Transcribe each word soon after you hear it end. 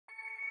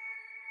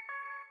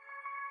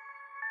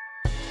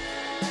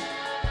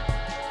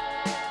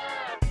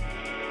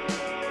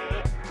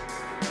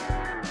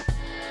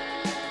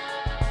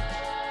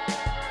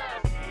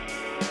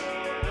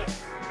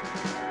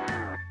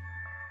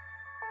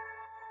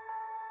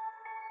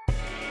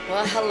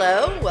Well,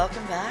 hello.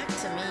 Welcome back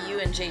to Me, You,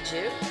 and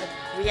Jeju.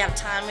 We have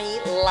Tommy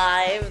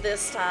live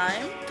this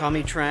time.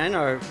 Tommy Tran,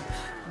 our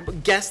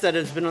guest that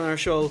has been on our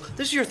show.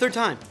 This is your third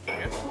time.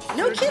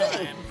 No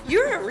kidding.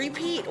 You're a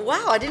repeat.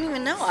 Wow, I didn't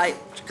even know.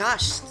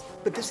 Gosh.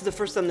 But this is the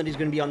first time that he's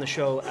going to be on the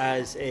show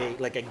as a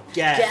guest.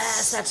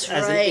 Yes, that's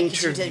as right. An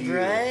 'Cause you did interview.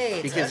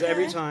 great. Because Okay.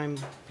 every time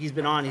he's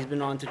been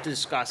on to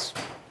discuss,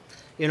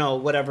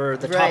 whatever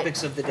the Right.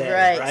 topics of the day,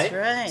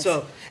 Right.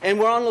 So, and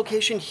we're on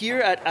location here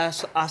at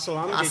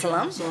Asalam,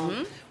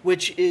 Asalam,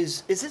 which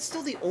is it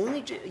still the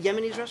only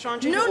Yemeni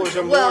restaurant? Jeju, No, or is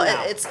there well, more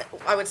now?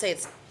 I would say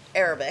it's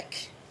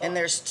Arabic, and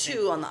there's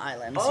two on the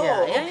islands. Oh,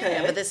 yeah,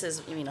 okay. But this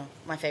is,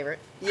 my favorite.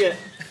 Yeah.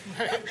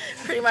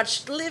 Pretty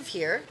much live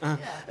here. And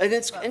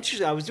it's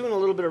interesting. I was doing a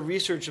little bit of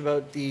research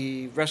about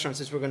the restaurant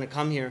since we're going to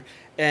come here,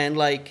 and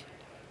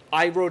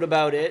I wrote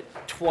about it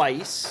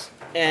twice.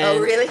 And Oh,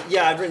 really?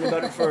 Yeah, I've written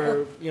about it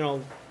for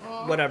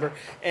whatever.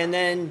 And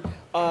then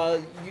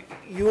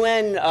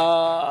UN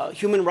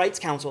Human Rights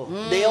Council,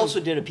 they also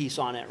did a piece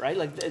on it, right?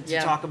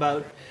 To talk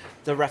about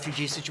the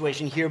refugee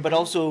situation here, but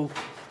also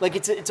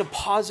it's a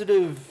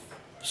positive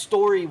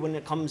story when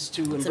it comes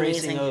to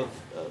embracing amazing.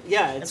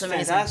 it's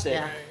amazing. fantastic.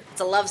 Yeah.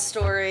 It's a love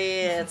story.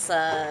 It's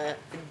a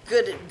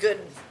good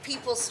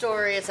people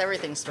story. It's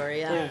everything story.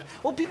 Yeah.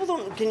 Well, people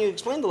don't. Can you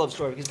explain the love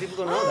story? Because people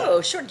don't know that.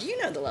 Oh, sure. Do you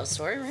know the love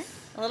story, right?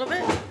 A little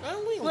bit? A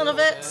little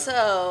bit.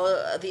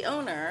 So, the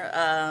owner,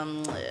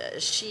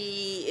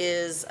 she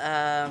is,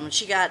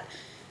 she got,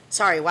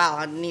 sorry, wow,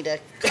 I need to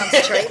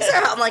concentrate. So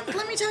I'm like,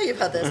 let me tell you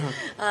about this.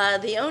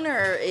 The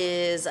owner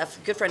is a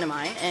good friend of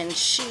mine, and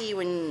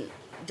when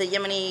the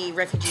Yemeni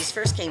refugees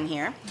first came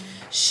here,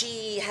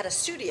 she had a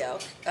studio,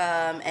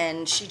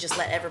 and she just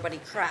let everybody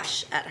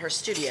crash at her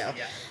studio.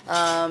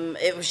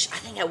 It was, I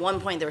think at one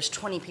point there was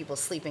 20 people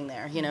sleeping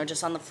there,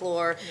 just on the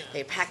floor.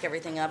 They pack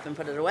everything up and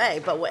put it away.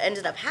 But what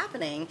ended up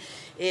happening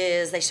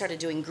is they started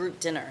doing group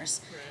dinners.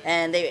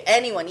 And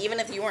anyone, even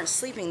if you weren't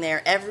sleeping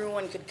there,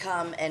 everyone could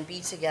come and be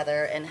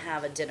together and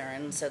have a dinner.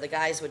 And so the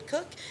guys would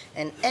cook,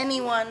 and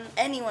anyone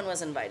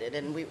was invited,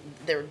 and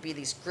there would be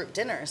these group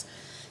dinners.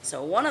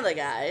 So one of the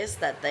guys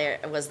that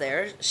was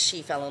there,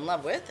 she fell in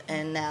love with,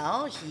 and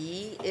now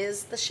he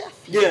is the chef.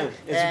 Yeah,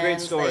 it's a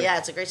great story. Yeah,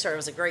 it's a great story. It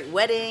was a great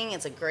wedding.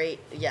 It's a great,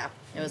 it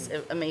was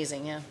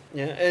amazing, yeah.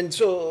 Yeah, and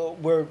so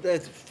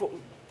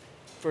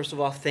first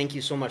of all, thank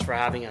you so much for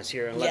having us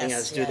here and letting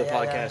us do the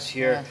podcast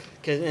here.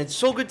 And it's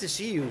so good to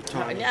see you,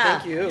 Tommy. Yeah.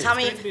 Thank you.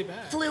 Tommy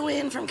flew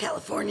in from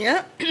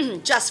California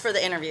just for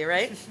the interview,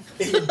 right?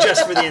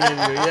 Just for the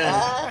interview,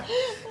 yeah.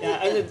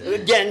 And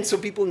again, so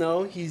people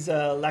know, he's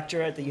a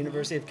lecturer at the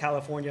University of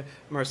California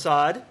Merced.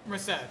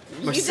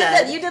 You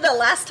did that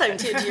last time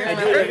too. Do you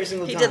remember? I do it every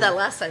single time. He did that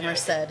last time,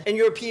 Merced. And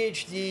you're a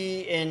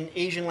PhD in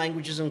Asian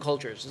languages and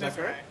cultures. Is that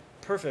correct? Right.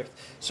 Perfect.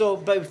 So,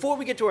 but before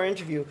we get to our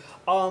interview,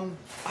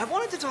 I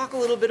wanted to talk a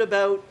little bit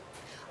about.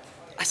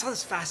 I saw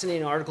this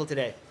fascinating article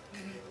today,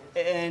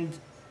 and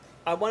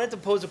I wanted to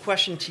pose a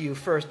question to you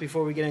first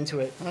before we get into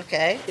it.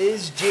 Okay.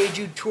 Is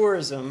Jeju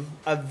tourism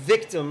a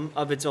victim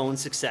of its own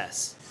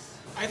success?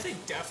 I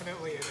think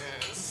definitely it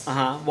is.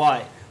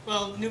 Why?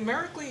 Well,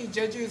 numerically,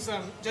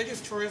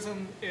 Jeju's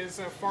tourism is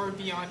far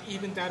beyond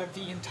even that of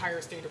the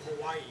entire state of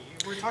Hawaii.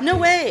 No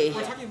way.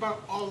 We're talking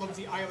about all of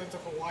the islands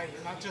of Hawaii,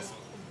 not just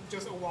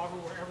Oahu,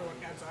 where everyone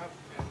ends up.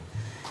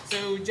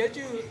 So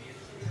Jeju,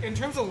 in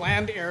terms of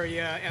land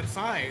area and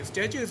size,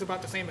 Jeju is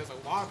about the same as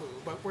Oahu.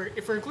 But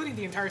if we're including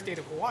the entire state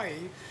of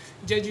Hawaii,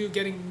 Jeju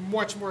getting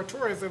much more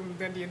tourism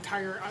than the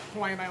entire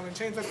Hawaiian island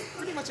chain. That's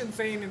pretty much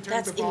insane in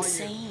terms of volume. That's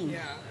insane.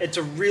 Yeah. It's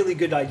a really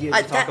good idea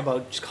to talk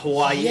about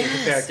Hawaii and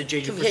compare it to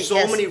Jeju for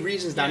so many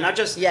reasons now. Not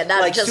just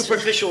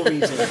superficial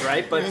reasons,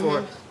 right? But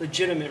for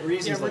legitimate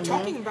reasons. Yeah, we're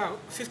talking about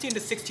 15 to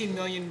 16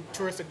 million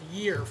tourists a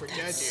year for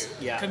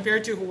Jeju,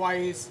 compared to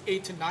Hawaii's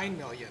 8 to 9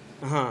 million.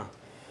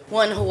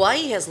 Well, and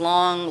Hawaii has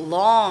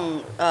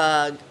long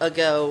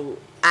ago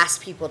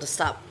asked people to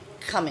stop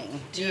coming.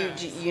 Do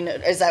you know?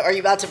 Are you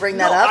about to bring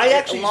that up? I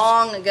actually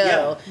long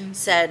ago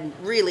said,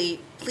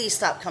 really, please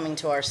stop coming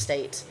to our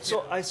state.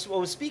 So I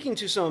was speaking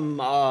to some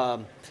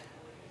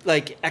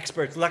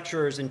experts,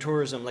 lecturers in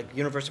tourism,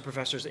 university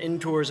professors in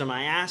tourism.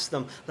 I asked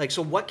them,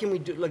 so what can we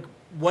do?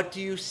 What do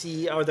you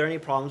see? Are there any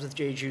problems with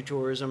Jeju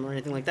tourism or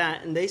anything like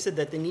that? And they said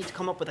that they need to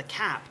come up with a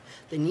cap.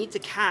 They need to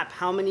cap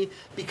how many,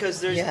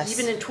 because there's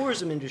even in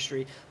tourism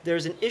industry,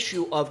 there's an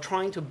issue of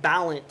trying to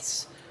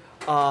balance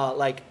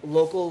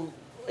local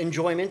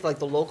enjoyment,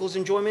 the locals'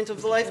 enjoyment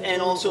of the life,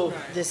 and also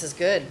this is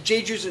good.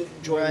 Jeju's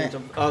enjoyment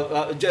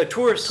of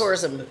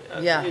tourism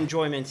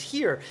enjoyment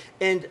here.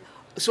 And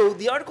so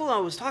the article I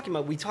was talking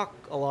about, we talk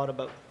a lot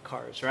about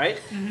cars, right?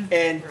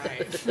 And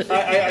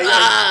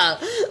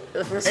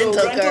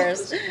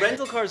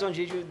rental cars on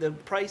Jeju, the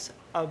price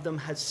of them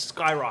has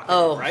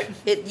skyrocketed, right?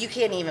 You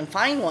can't even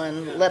find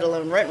one, let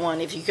alone rent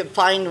one, if you could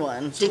find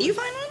one. Did you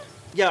find one?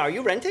 Yeah, are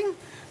you renting?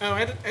 Oh,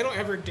 I don't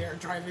ever dare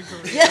drive into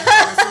it,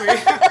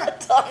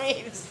 honestly.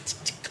 Tommy,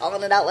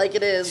 calling it out like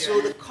it is.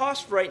 So the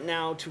cost right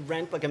now to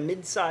rent like a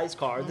mid-sized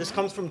car, this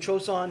comes from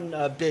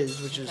Chosun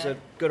Biz, which is a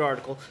good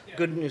article,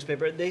 good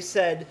newspaper. They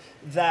said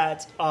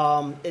that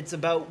it's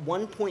about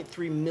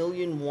 1.3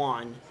 million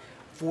won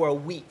for a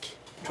week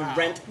to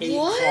rent a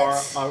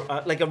car,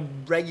 like a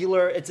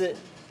regular, it's a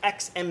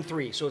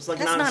XM3, so it's like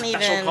not a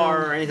special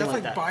car or anything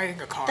like that. That's like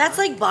buying a car. That's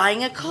like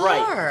buying a car.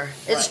 Right.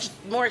 It's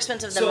more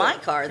expensive than my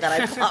car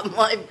that I bought,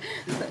 my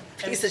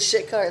piece of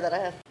shit car that I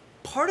have.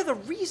 Part of the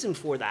reason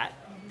for that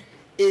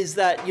is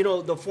that, you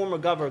know, the former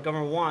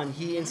Governor Wan,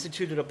 he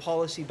instituted a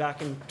policy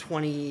back in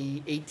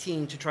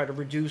 2018 to try to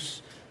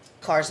reduce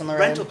cars on the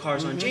rental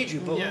cars on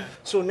Jeju. But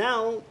so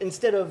now,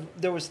 instead of,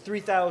 there was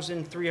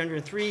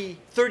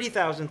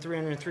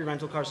 30,303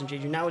 rental cars in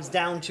Jeju, now it's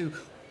down to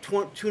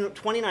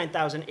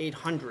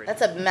 29,800.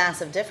 That's a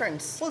massive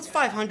difference. Well, it's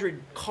 500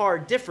 car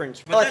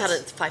difference. But I thought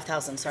it's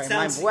 5,000. Sorry,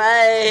 mine's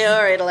way.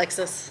 All right,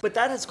 Alexis. But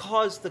that has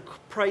caused the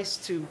price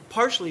to,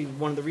 partially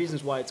one of the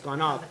reasons why it's gone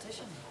up.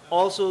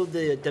 Also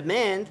the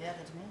demand. Yeah,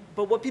 the demand.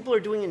 But what people are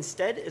doing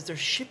instead is they're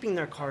shipping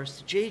their cars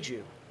to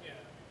Jeju.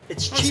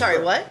 It's cheaper. I'm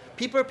sorry, what?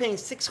 People are paying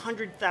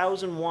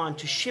 600,000 won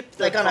to ship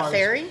their cars. Like on a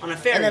ferry? On a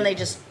ferry. And then they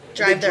just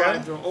drive their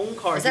own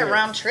car. Is that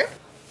round trip?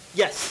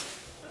 Yes.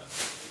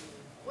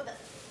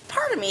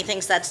 Part of me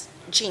thinks that's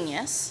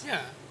genius.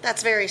 Yeah.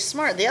 That's very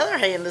smart. The other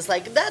hand is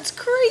like, that's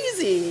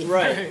crazy.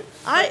 Right.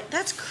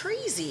 That's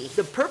crazy.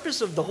 The purpose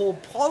of the whole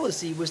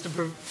policy was to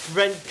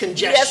prevent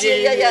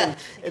congestion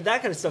and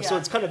that kind of stuff. So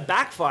it's kind of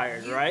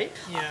backfired, right?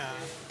 Yeah.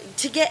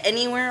 To get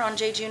anywhere on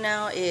Jeju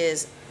now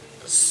is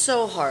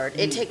so hard.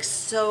 It takes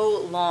so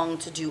long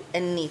to do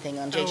anything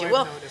on Jeju. I've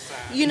Well, noticed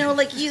that. you know,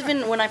 like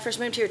even when I first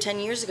moved here 10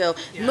 years ago,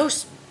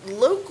 most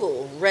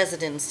local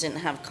residents didn't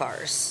have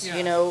cars. Yeah.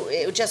 You know,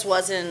 it just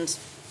wasn't.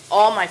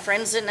 All my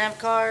friends didn't have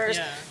cars.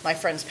 Yeah. My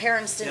friends'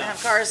 parents didn't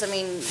have cars. I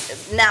mean,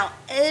 now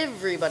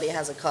everybody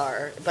has a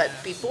car. But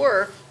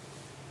before,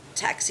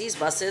 taxis,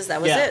 buses,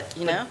 that was it,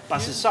 you know?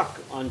 Buses suck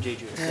on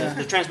Jeju.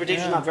 The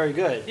transportation's not very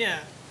good. Yeah.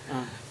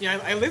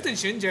 I lived in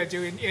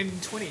Jeju in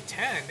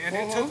 2010, and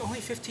it took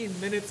only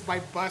 15 minutes by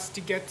bus to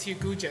get to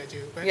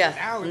Jeju. But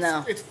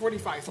now it's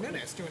 45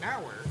 minutes to an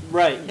hour.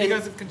 Right.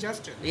 Because of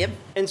congestion. Yep.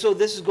 And so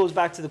this goes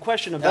back to the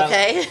question about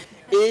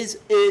is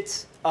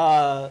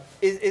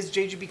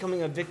Jeju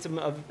becoming a victim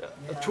of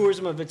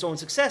tourism of its own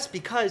success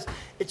because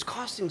it's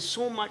costing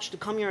so much to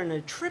come here on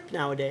a trip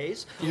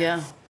nowadays?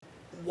 Yeah.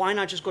 Why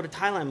not just go to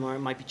Thailand where it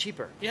might be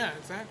cheaper? Yeah,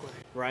 exactly.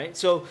 Right.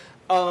 So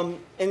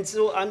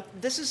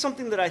this is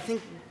something that I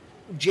think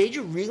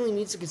Jeju really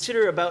needs to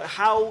consider about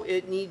how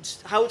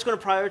it's going to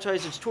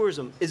prioritize its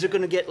tourism. Is it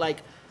going to get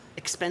like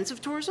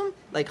expensive tourism,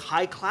 like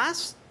high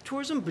class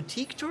tourism,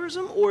 boutique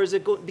tourism, or is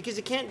it because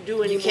you can't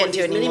do any more of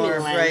these mini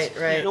lands.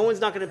 Right. No one's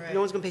gonna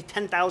pay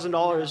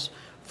 $10,000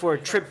 for a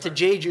trip to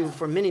Jeju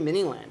for mini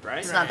land, right?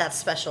 It's not that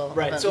special.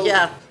 Right. So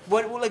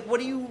what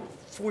do you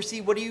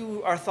foresee? What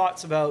are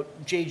thoughts about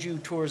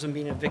Jeju tourism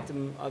being a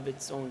victim of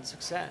its own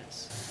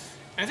success?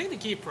 I think the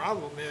key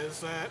problem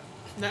is that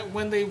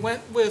when they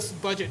went with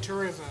budget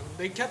tourism,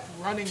 they kept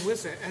running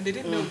with it and they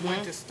didn't know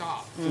when to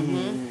stop.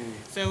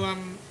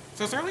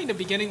 So certainly in the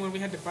beginning when we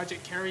had the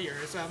budget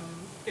carriers,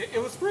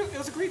 it was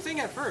a great thing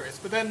at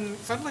first, but then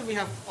suddenly we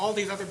have all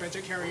these other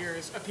budget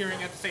carriers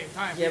appearing at the same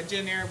time. We had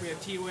Jin Air, we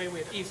had T-Way, we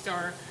had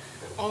E-Star,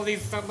 all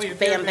these suddenly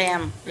bam.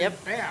 Bam.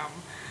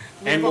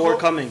 And more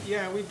coming.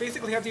 Yeah, we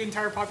basically have the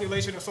entire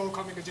population of Seoul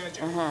coming to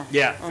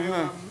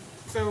Jeju.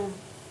 So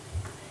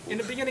in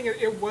the beginning,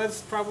 it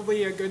was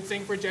probably a good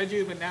thing for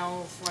Jeju, but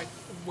now it's like,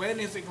 when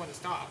is it going to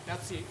stop?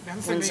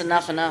 When's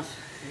enough?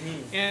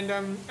 And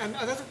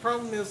another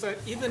problem is that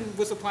even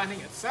with the planning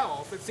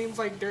itself, it seems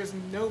like there's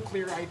no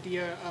clear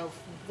idea of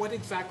what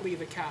exactly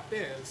the cap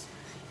is,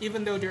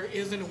 even though there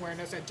is an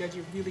awareness that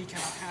Jeju really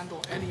cannot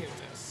handle any of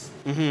this.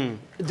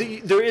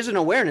 There is an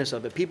awareness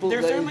of it. People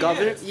in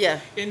government,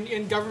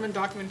 in government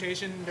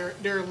documentation,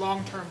 their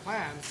long-term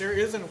plans, there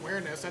is an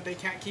awareness that they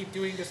can't keep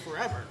doing this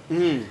forever.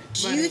 Do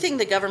you think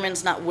the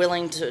government's not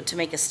willing to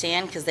make a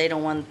stand because they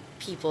don't want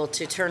people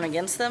to turn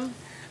against them?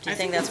 Do you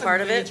think that's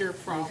part of it? Major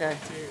problem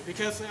too,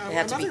 because they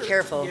have to be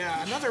careful.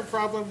 Yeah, another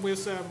problem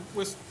with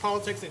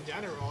politics in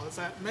general is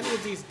that many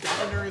of these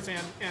governors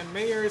and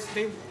mayors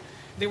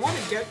they want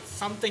to get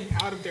something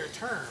out of their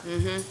term.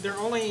 They're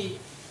only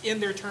in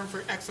their term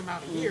for X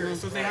amount of years,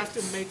 so they have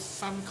to make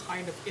some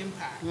kind of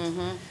impact.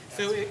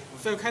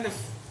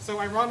 So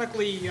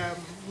ironically,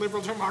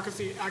 liberal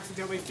democracy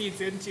accidentally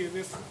feeds into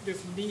this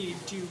need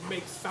to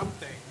make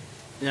something.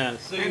 Yeah.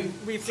 And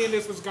we've seen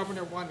this with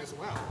Governor One as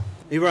well.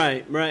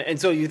 Right. And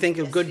so you think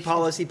a good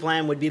policy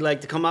plan would be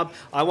like to come up,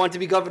 I want to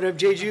be governor of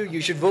Jeju, you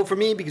should vote for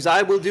me because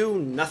I will do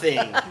nothing.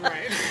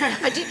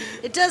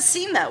 It does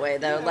seem that way,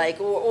 though,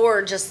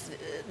 or just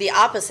the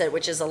opposite,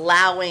 which is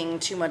allowing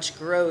too much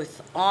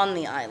growth on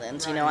the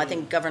islands. You know, I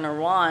think Governor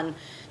Wan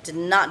did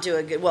not do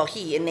a good,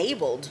 he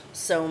enabled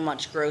so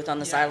much growth on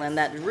this island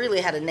that really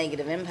had a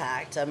negative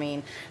impact. I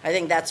mean, I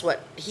think that's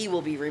what he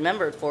will be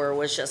remembered for,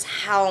 was just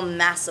how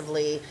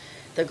massively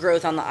the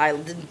growth on the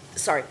island,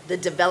 the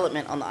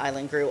development on the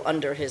island grew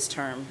under his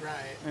term.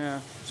 Right.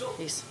 So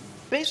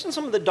based on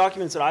some of the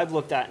documents that I've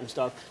looked at and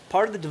stuff,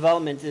 part of the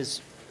development is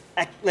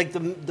like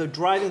the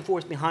driving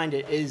force behind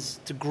it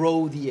is to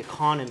grow the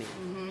economy,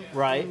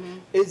 right?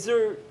 Is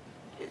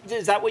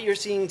that what you're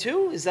seeing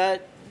too? Is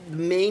that the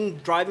main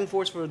driving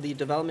force for the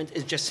development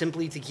is just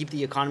simply to keep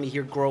the economy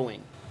here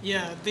growing?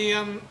 Yeah,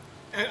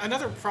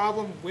 another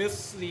problem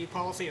with the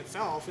policy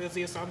itself is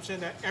the assumption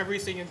that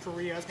everything in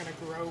Korea is going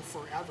to grow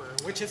forever,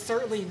 which is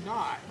certainly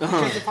not,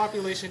 because the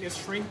population is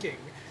shrinking.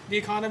 The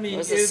economy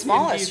is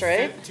indeed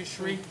set to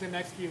shrink the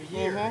next few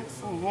years.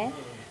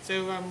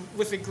 So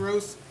with the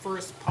growth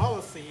first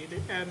policy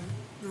and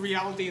the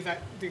reality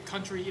that the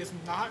country is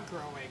not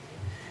growing,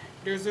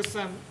 there's this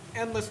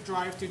endless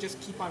drive to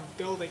just keep on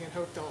building and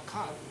hope they'll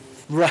come.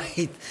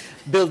 Right.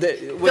 Build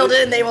it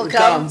and they will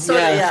come.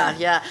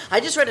 Yeah.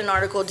 I just read an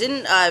article.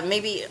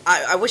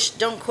 I wish,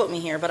 don't quote me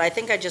here, but I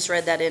think I just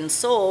read that in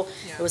Seoul,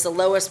 it was the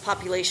lowest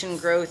population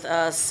growth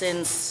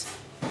since,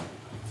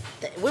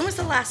 when was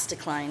the last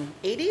decline?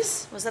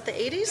 80s? Was that the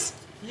 80s?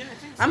 Yeah, I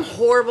think so. I'm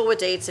horrible with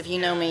dates. If you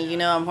know me, you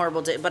know I'm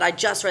horrible. But I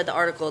just read the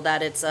article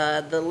that it's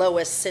the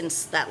lowest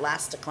since that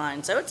last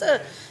decline. So it's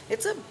a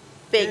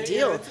big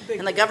deal.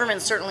 And the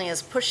government certainly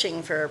is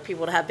pushing for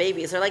people to have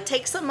babies. They're like,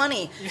 take some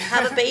money,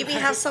 have a baby,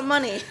 have some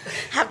money,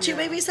 have two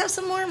babies, have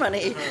some more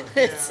money.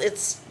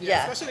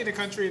 Especially in a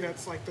country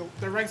that's like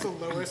the ranks the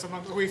lowest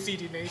among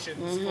OECD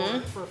nations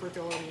for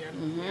fertility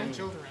and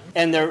children.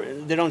 And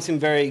they don't seem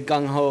very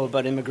gung-ho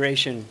about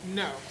immigration.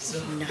 No,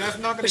 that's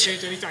not going to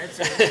change anytime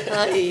soon.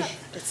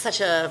 It's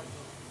such a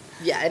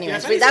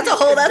anyways, that's a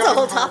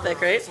whole topic,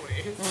 right?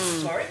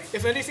 Sorry?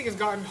 If anything has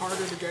gotten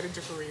harder to get into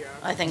Korea.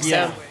 I think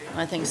so.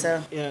 I think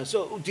so. Yeah,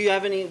 so do you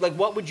have any, like,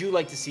 what would you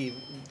like to see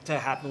to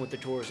happen with the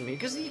tourism here?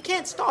 Because you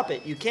can't stop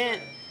it. You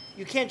can't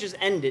just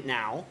end it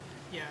now.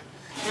 Yeah.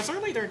 But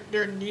certainly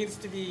there needs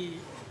to be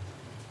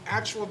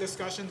actual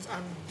discussions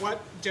on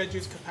what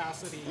Jeju's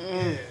capacity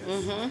is.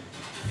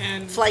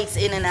 And flights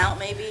in and out,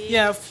 maybe?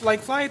 Yeah,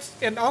 like flights,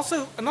 and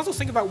also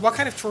think about what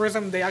kind of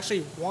tourism they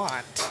actually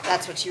want.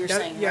 That's what you were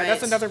saying, yeah, right?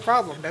 That's another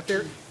problem, that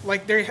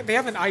they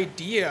have an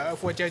idea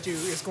of what Jeju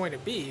is going to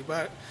be,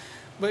 but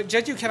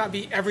Jeju cannot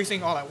be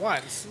everything all at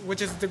once,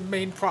 which is the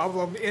main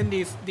problem in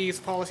these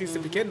policies to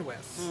begin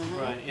with.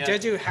 Right, yeah.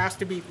 Jeju has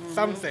to be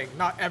something,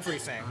 not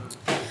everything.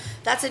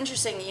 That's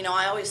interesting. You know,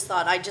 I always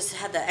thought, I just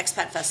had the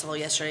expat festival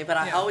yesterday, but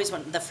I always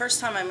went, the first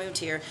time I moved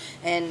here,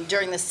 and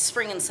during the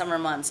spring and summer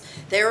months,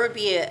 there would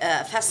be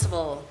a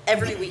festival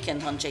every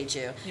weekend on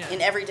Jeju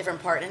in every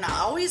different part. And it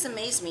always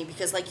amazed me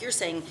because, like you're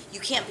saying, you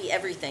can't be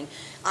everything.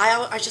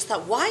 I just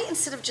thought, why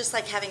instead of just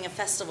like having a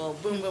festival,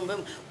 boom, boom,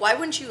 boom, why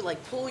wouldn't you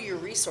like pool your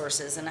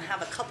resources and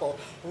have a couple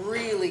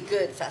really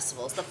good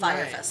festivals, the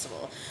Fire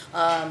Festival,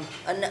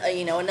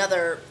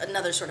 another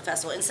sort of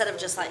festival, instead of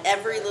just like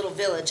every little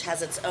village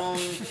has its own.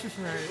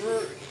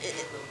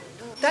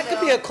 That could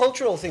be a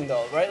cultural thing,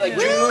 though, right? Like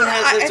June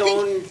has its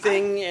own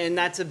thing, and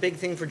that's a big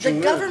thing for June.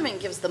 The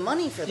government gives the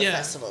money for the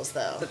festivals,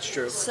 though. That's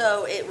true.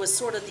 So it was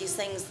sort of these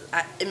things.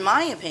 In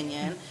my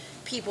opinion,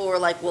 people were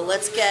like, "Well,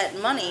 let's get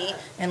money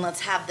and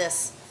let's have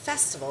this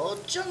festival."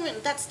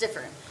 That's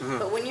different.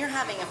 But when you're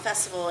having a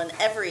festival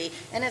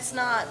and it's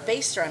not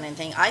based around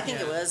anything, I think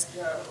it was,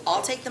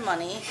 I'll take the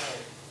money.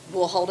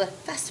 We'll hold a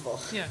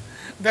festival. Yeah,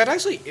 that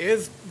actually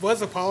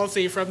was a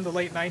policy from the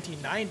late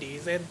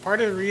 1990s, and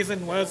part of the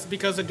reason was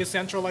because of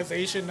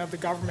decentralization of the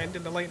government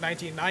in the late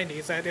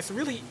 1990s, that it's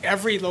really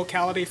every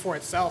locality for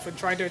itself and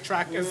trying to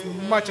attract as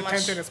much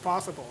attention as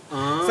possible.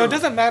 So it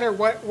doesn't matter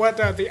what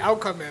the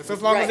outcome is,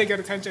 as long as they get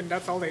attention,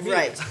 that's all they need.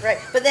 Right.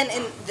 But then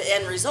the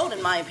end result,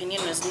 in my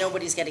opinion, is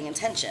nobody's getting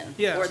attention,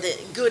 or the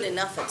good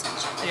enough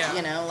attention. Yeah.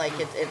 You know, like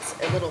it's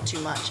a little too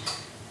much.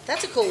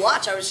 That's a cool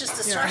watch. I was just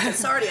distracted.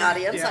 Sorry,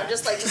 audience. I'm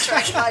just like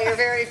distracted by your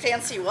very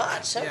fancy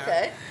watch.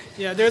 Okay.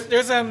 Yeah,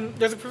 there's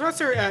a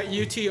professor at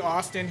UT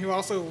Austin who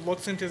also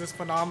looks into this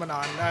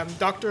phenomenon.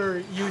 Dr.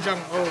 Yu Jung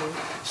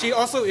Oh. She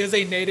also is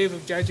a native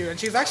of Jeju, and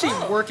she's actually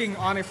working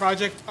on a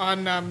project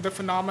on the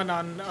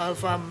phenomenon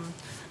of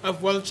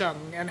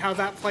Woljeong and how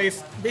that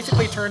place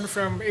basically turned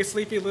from a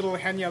sleepy little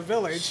Henya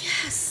village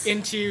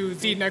into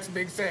the next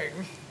big thing.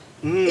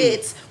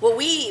 It's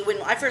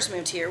when I first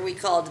moved here,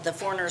 the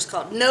foreigners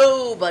called,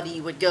 nobody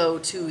would go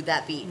to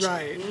that beach.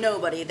 Right.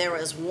 Nobody. There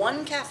was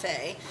one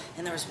cafe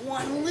and there was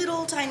one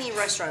little tiny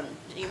restaurant.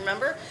 Do you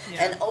remember?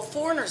 Yeah. And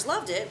foreigners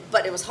loved it,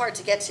 but it was hard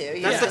to get to.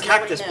 That's the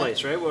cactus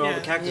place, right? Where all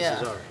the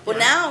cactuses are. Well,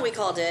 now we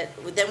called it,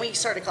 then we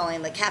started calling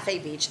it the Cafe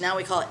Beach. Now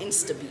we call it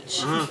Insta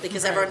Beach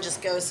because everyone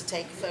just goes to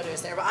take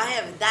photos there. But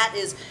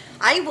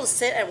I will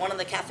sit at one of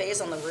the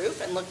cafes on the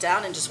roof and look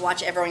down and just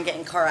watch everyone get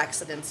in car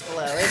accidents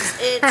below.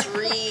 It's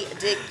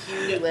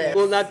ridiculous.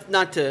 Well,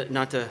 not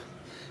to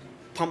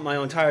pump my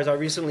own tires. I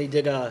recently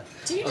did a.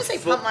 Do you just say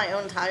pump my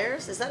own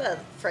tires? Is that a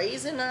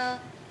phrase in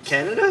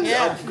Canada?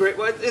 Yeah. Oh, great.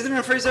 What, isn't there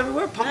a phrase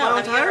everywhere? Pump my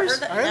own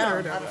tires? I haven't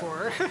heard that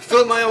before.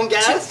 Fill my own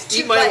gas?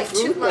 Eat my own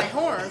food? Toot my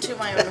horn. Toot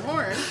my own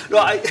horn.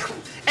 No,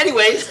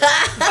 anyways,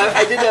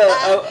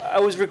 I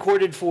was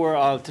recorded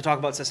to talk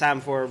about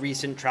Sassam for a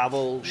recent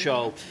travel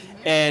show,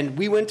 and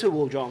we went to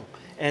Woljeong.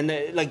 and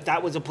like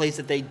that was a place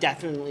that they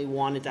definitely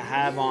wanted to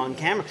have on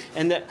camera.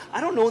 And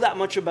I don't know that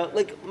much about,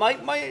 like,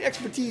 my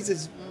expertise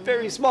is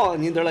very small.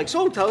 And they're like,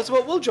 so tell us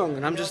about Woljung,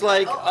 and I'm just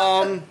like,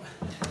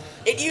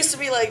 It used to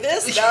be like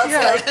this, now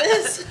it's like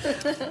this.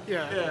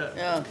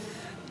 Yeah.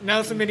 Now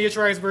it's a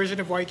miniaturized version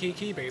of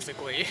Waikiki,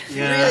 basically.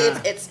 Yeah.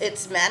 Really,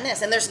 it's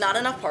madness, and there's not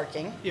enough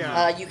parking.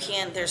 Yeah. You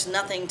can't. There's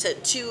nothing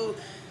to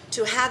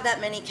have that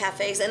many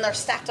cafes, and they're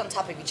stacked on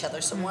top of each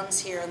other. So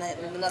one's here and then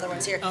another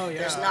one's here. Oh, yeah.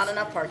 There's not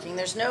enough parking.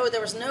 There was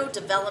no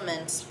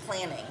development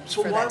planning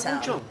So for why that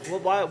town. Woljung?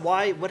 Well,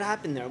 why? What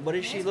happened there? What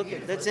is she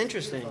looking? That's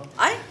interesting.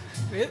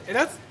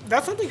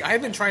 That's something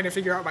I've been trying to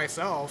figure out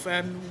myself.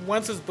 And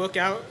once this book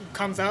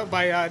comes out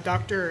by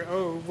Dr.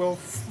 O, we'll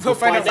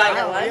find out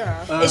why.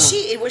 Yeah.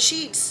 Was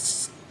she?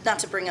 Not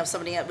to bring up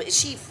somebody else, but is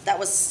she? That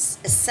was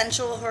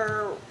essential.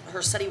 Her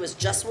study was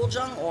just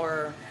Woljung,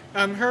 or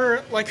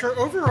her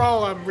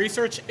overall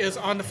research is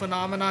on the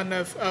phenomenon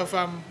of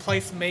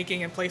place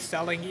making and place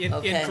selling in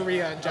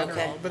Korea in general.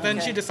 Okay. But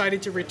then she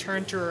decided to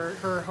return to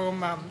her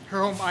home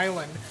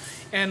island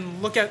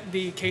and look at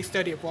the case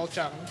study of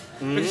Woljung.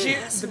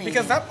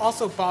 Because that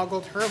also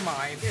boggled her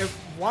mind.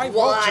 Why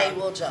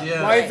Woljung?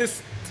 Yeah. Why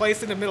this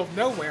place in the middle of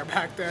nowhere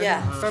back then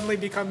suddenly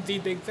become the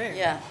big thing?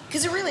 Yeah,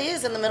 because it really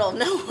is in the middle of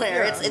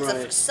nowhere. Yeah.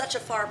 It's such a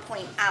far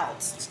point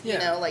out, you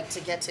know, like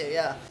to get to.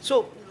 Yeah.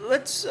 So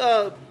let's.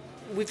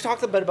 We've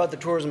talked a bit about the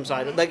tourism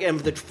side, like,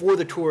 and for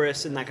the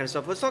tourists and that kind of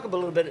stuff. Let's talk a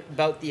little bit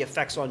about the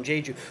effects on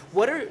Jeju.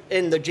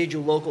 And the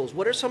Jeju locals?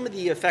 What are some of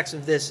the effects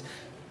of this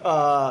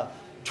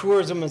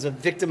tourism as a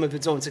victim of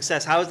its own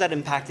success? How is that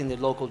impacting the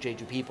local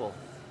Jeju people?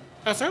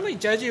 Certainly,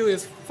 Jeju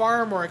is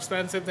far more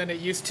expensive than it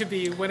used to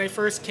be when I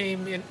first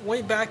came in,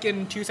 way back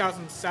in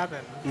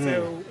 2007.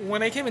 So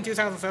when I came in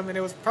 2007, it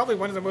was probably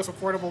one of the most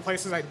affordable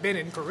places I'd been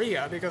in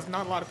Korea because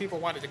not a lot of people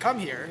wanted to come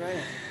here. Right.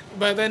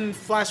 But then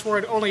flash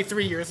forward only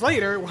 3 years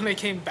later, when I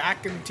came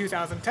back in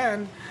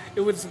 2010,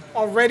 it was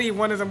already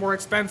one of the more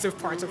expensive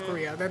parts of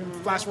Korea. Then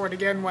flash forward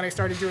again when I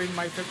started doing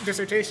my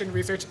dissertation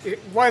research,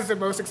 it was the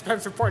most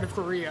expensive part of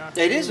Korea.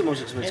 It is the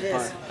most expensive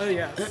part. Oh,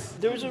 yes.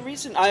 There was a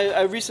recent,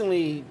 I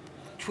recently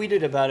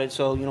tweeted about it,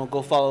 so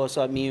go follow us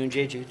on Miyu and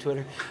Jeju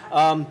Twitter,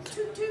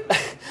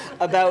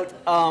 about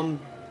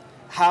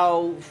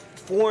how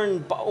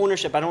foreign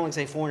ownership, I don't want to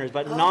say foreigners,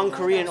 but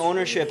non-Korean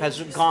ownership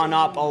has gone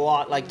up a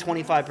lot, like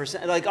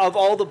 25%. Like of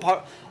all the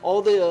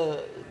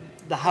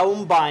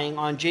home buying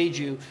on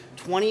Jeju,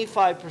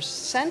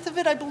 25% of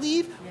it, I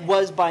believe,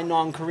 was by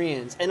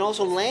non-Koreans, and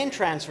also land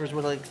transfers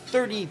were like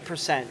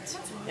 30%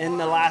 in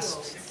the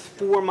last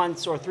 4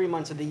 months or 3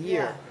 months of the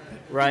year.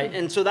 Right,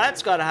 and so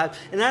that's got to have,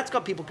 and that's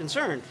got people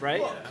concerned,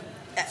 right?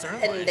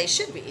 And they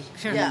should be.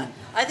 Yeah,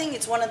 I think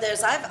it's one of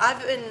those.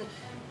 I've been,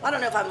 I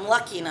don't know if I'm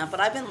lucky enough, but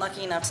I've been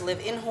lucky enough to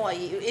live in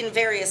Hawaii in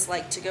various,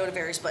 like, to go to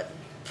various, but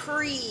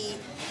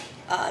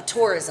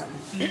tourism.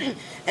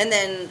 and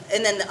then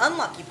the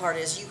unlucky part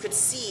is you could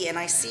see, and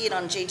I see it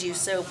on Jeju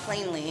so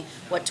plainly,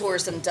 what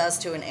tourism does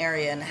to an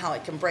area and how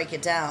it can break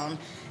it down,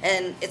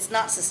 and it's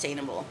not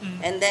sustainable.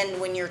 And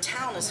then when your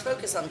town is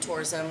focused on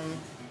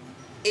tourism,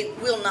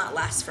 it will not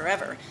last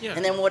forever. Yeah.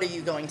 And then what are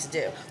you going to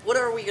do? What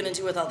are we going to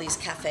do with all these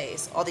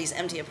cafes, all these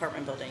empty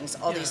apartment buildings,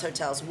 all these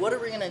hotels? What are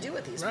we going to do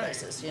with these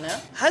places,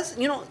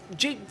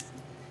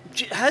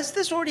 Has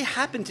this already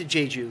happened to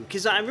Jeju?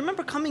 Because I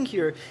remember coming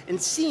here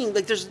and seeing,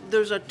 like,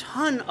 there's a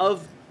ton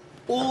of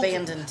old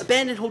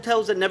abandoned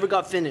hotels that never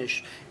got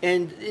finished.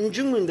 And in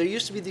Jungmun, there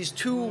used to be these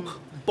two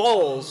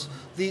balls,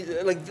 I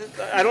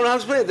don't know how to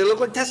explain it, they look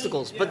like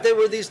testicles, but there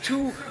were these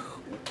two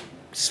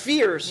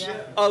spheres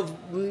of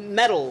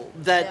metal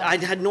that I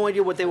had no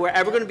idea what they were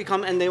ever going to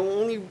become, and they were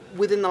only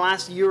within the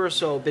last year or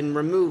so been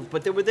removed,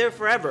 but they were there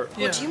forever.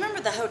 Well, do you remember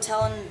the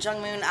hotel in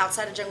Jungmun,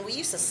 outside of Jungmun? We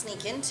used to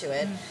sneak into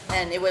it,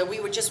 and we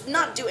would just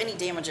not do any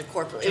damage, of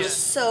course. It was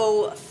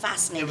so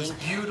fascinating. It was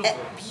beautiful.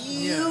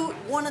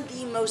 One of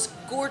the most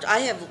gorgeous.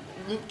 I have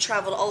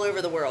traveled all over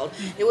the world.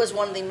 It was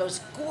one of the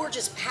most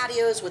gorgeous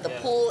patios with a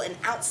pool, an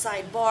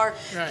outside bar,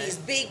 these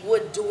big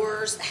wood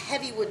doors,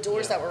 heavy wood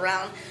doors that were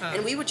around,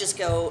 and we would just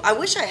go. I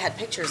wish I had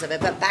pictures of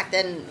it, but back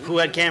then, who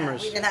had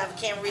cameras? We didn't have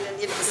cameras. We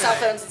didn't have cell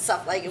phones and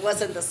stuff. Like, it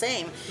wasn't the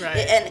same. Right.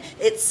 And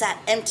it sat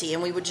empty,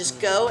 and we would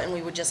just go and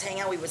we would just hang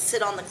out. We would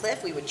sit on the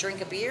cliff. We would drink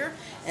a beer,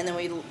 and then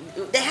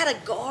they had a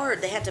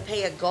guard. They had to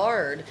pay a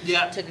guard.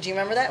 Yeah. Do you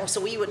remember that?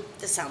 So we would.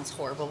 This sounds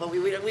horrible, but we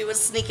would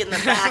sneak in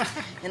the back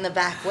in the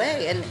back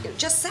way, and it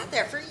just sat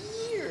there for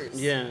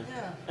years. Yeah.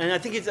 And I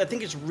think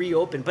it's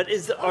reopened. But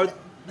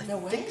No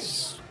way.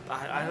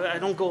 I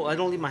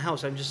don't leave my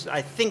house.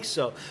 I think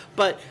so.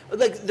 But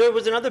like there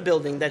was another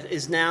building that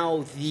is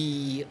now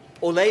the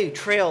Olay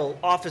Trail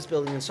office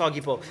building in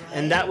Sogipo,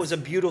 and that was a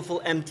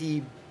beautiful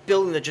empty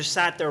building that just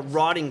sat there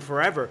rotting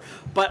forever.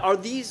 But are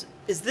these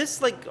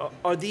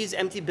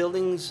empty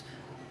buildings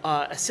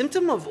a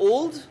symptom of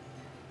old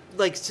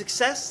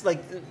success,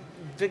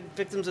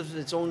 victims of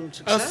its own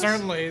success? Oh,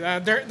 certainly.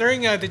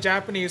 During the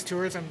Japanese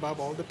tourism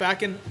bubble,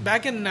 back in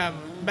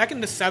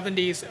the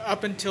 70s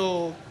up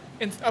until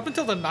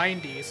the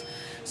 90s.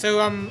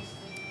 So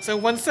So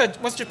once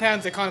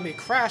Japan's economy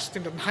crashed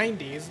in the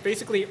 90s,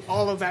 basically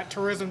all of that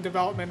tourism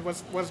development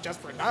was just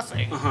for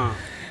nothing.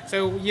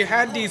 So you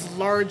had these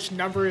large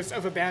numbers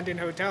of abandoned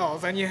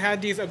hotels, and you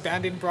had these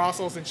abandoned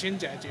brothels in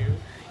Shinjeju.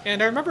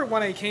 And I remember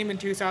when I came in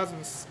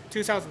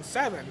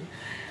 2007,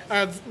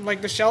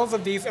 like the shells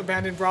of these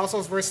abandoned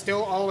brothels were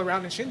still all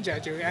around in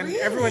Shinjeju, and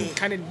everyone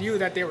kind of knew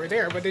that they were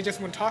there, but they just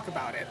wouldn't talk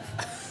about it.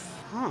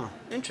 Huh,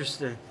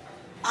 interesting.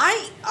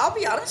 I'll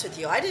be honest with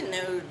you. I didn't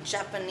know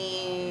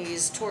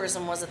Japanese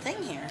tourism was a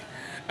thing here.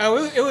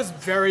 It was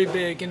very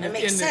big in It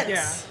makes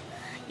sense.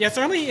 Yeah,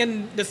 certainly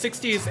in the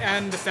 60s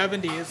and the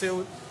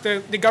 70s,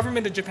 the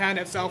government of Japan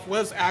itself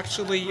was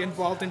actually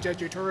involved in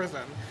Jeju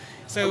tourism.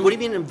 So What do you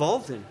mean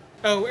involved in?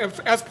 Oh,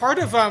 as part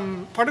of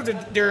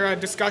their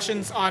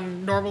discussions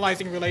on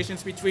normalizing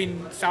relations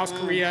between South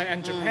Korea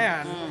and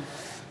Japan,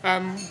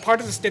 part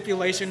of the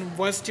stipulation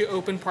was to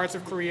open parts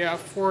of Korea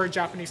for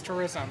Japanese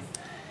tourism.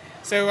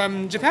 So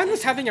Japan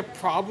was having a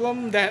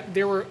problem that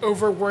they were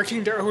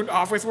overworking their own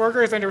office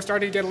workers, and they were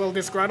starting to get a little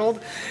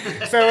disgruntled.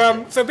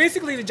 So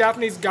basically, the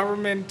Japanese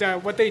government,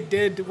 what they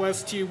did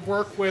was to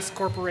work with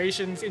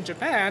corporations in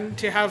Japan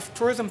to have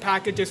tourism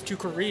packages to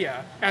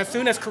Korea. As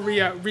soon as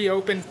Korea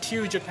reopened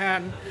to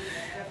Japan,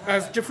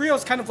 Japan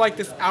was kind of like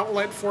this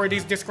outlet for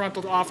these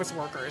disgruntled office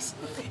workers,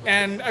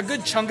 and a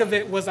good chunk of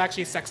it was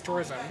actually sex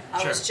tourism.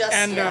 I was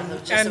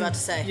just about to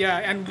say. Yeah,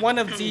 and one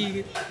of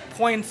the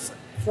points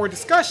for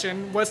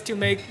discussion was to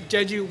make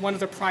Jeju one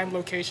of the prime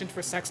locations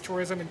for sex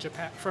tourism in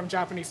Japan from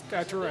Japanese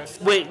tourists.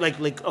 Wait,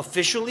 like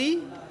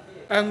officially?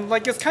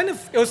 Like it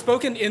was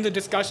spoken in the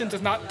discussions.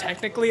 It's not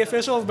technically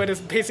official, but it's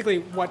basically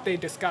what they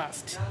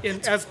discussed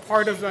as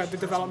part of the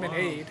development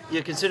aid.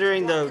 Yeah,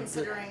 considering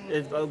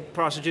the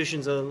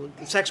prostitution's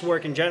sex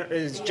work in general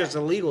is just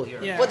illegal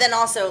here. Yeah. But then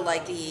also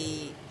like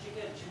the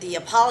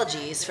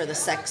apologies for the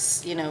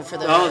sex, for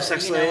the sex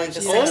like slaves.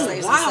 the sex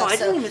slaves. Wow, and stuff. I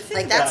didn't even think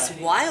like that's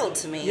wild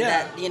to me.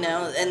 Yeah. That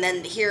and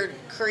then here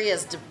Korea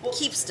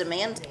keeps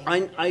demanding.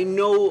 I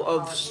know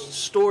of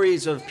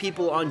stories of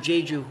people on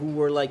Jeju who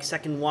were like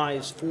second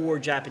wives for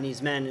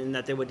Japanese men, and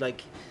that they would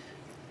like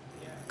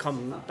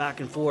come back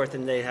and forth,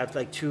 and they have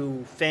like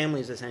two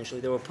families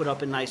essentially. They were put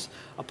up in nice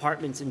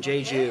apartments in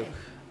Jeju.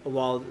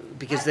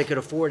 Because they could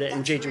afford it,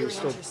 and Jeju was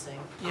still.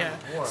 Yeah.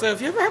 So if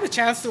you ever have a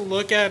chance to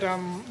look at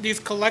these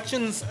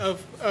collections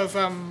of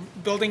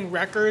building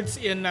records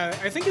in, I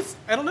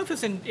don't know if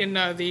it's in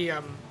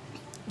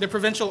the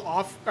provincial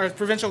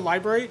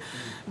library,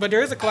 but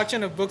there is a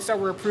collection of books that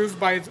were approved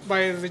by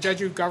the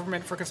Jeju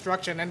government for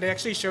construction, and they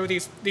actually show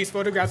these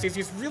photographs,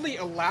 these really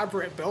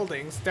elaborate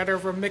buildings that are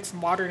of a mixed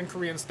modern and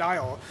Korean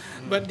style.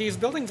 But these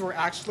buildings were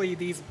actually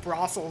these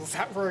brothels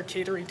that were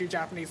catering to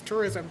Japanese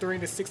tourism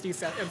during the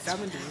 60s and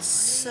 70s.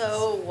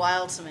 So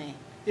wild to me.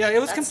 Yeah,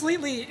 it was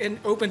completely an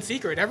open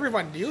secret.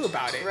 Everyone knew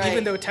about it, Right.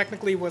 even though it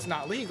technically was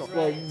not legal.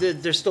 Well,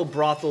 there's still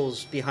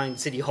brothels behind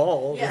City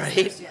Hall,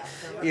 right? Yeah,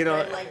 You know,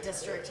 red light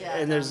district. Yeah.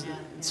 and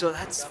so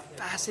that's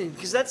fascinating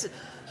because that's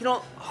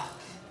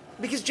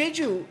because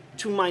Jeju,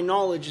 to my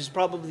knowledge, is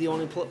probably the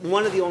only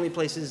one of the only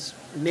places,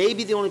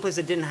 maybe the only place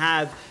that didn't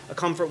have a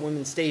comfort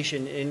women's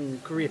station in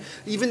Korea.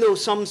 Even though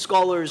some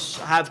scholars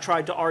have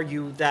tried to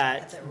argue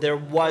that there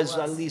was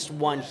at least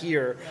one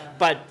here,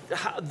 but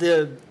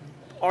the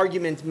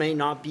argument may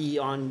not be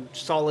on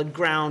solid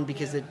ground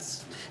because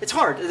it's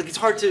hard. It's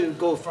hard to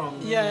go from.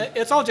 Yeah,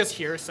 it's all just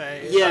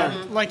hearsay.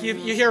 Yeah. Like you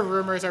hear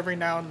rumors every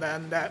now and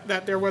then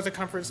that there was a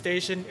comfort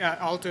station at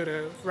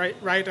Altude, right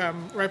by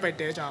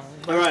Daejeong.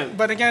 All right.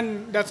 But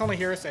again, that's only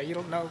hearsay. You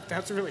don't know if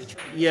that's really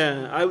true.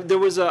 Yeah,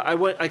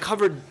 I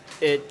covered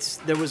it.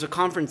 There was a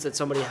conference that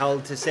somebody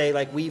held to say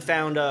like we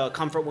found a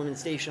comfort women's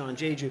station on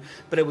Jeju,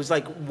 but it was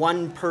like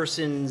one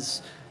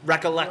person's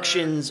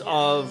recollections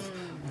of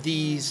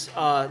these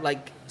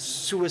like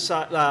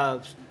suicide.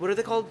 What are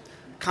they called?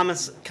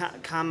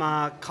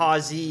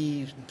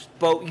 Kamikaze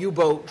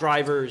U-boat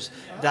drivers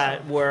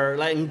that were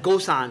like in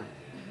Gosan,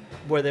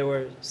 where they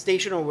were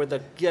stationed, or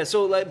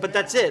but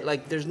that's it.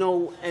 Like there's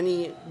no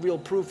any real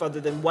proof other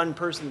than one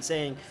person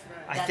saying,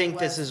 I think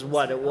this is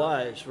what it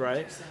was,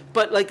 right?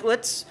 But like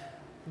let's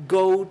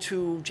go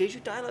to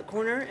Jeju Dialect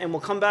Corner, and we'll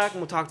come back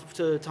and we'll talk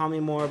to Tommy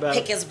more about.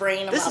 Pick his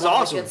brain about This is all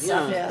the awesome. good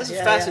stuff. Yeah, this is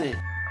fascinating.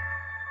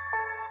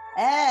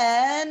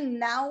 And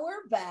now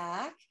we're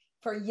back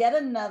for yet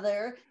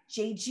another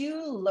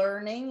Jeju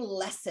learning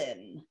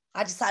lesson.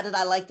 I decided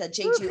I like the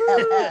Jeju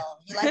LL.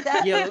 You like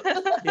that?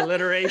 The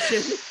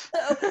alliteration.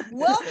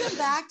 Welcome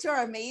back to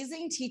our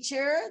amazing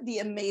teacher, the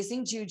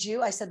amazing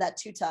Juju. I said that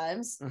 2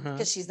 times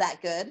because she's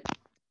that good.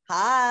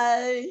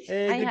 Hi.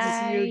 Hey, good to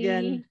see you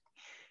again.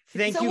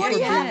 Thank So you what for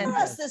do you being have for here.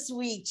 us this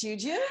week,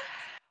 Juju?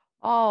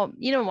 Oh,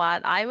 you know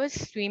what? I was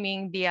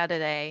swimming the other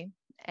day,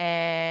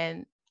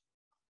 and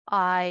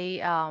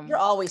You're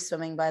always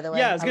swimming, by the way.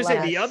 Yeah, I was gonna say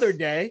love the it. other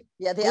day.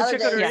 Yeah, the Go other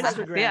check out her day. yeah,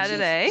 Instagram. the other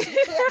day.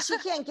 She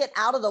can't get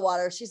out of the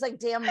water. She's like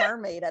damn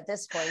mermaid at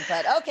this point.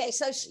 But okay,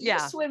 so you're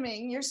Yeah.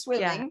 swimming. You're Yeah,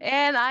 swimming.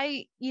 and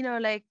I,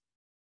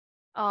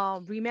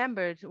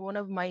 remembered one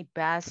of my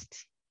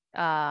best,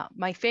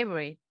 my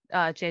favorite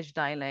Jeju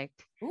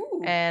dialect.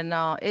 Ooh. And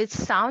it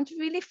sounds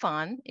really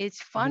fun.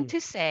 It's fun to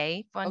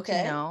say, fun to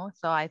Okay. know.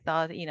 So I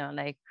thought,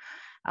 like,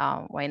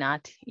 why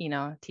not,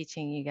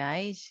 teaching you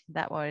guys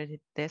that word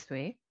this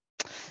way.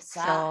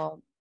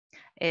 So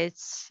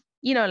it's,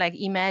 like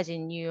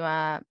imagine you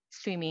are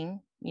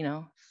swimming,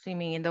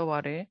 swimming in the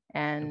water,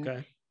 and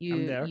Okay.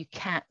 you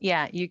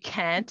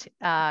can't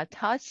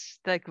touch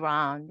the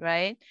ground,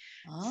 right?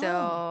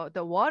 So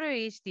the water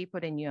is deeper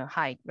than your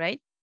height,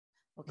 right?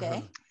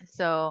 Okay.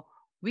 So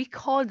we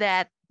call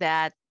that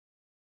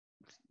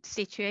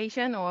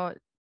situation, or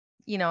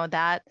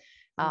that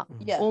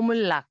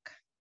omulak.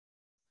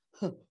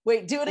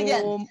 Wait, do it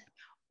again.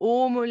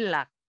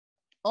 Omulak.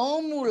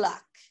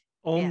 Omulak.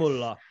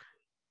 Omulak.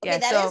 Okay, Yeah,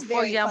 that so is very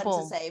for example,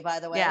 fun to say, by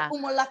the way. Yeah.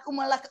 Umulak,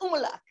 umulak,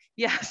 umulak.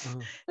 Yes.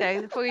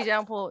 Like, for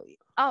example,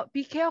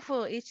 be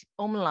careful, it's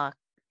omulak,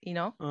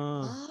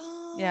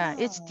 Yeah,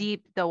 it's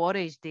deep. The water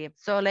is deep.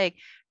 So like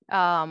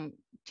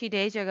 2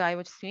 days ago, I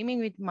was swimming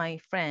with my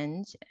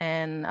friends,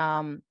 and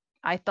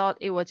I thought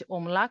it was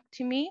omlak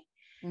to me,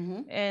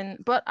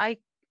 but I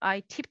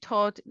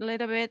tiptoed a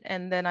little bit,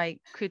 and then I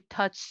could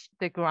touch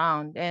the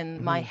ground,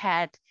 and my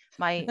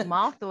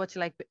mouth was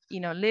like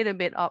a little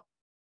bit up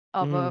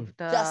above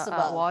the Just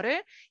above.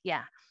 water.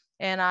 Yeah,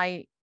 and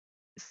I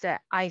said,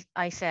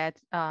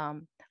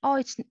 oh,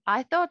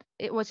 I thought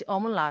it was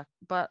omulak,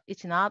 but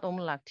it's not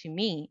omulak to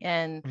me.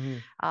 And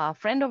a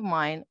friend of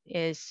mine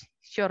is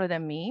shorter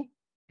than me,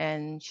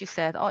 and she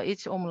said, oh,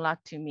 it's omulak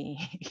to me.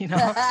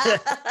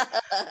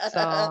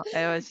 So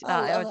it was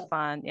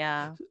fun.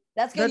 Yeah.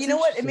 That's good. That's You know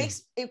what?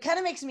 interesting. It kind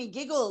of makes me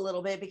giggle a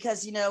little bit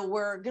because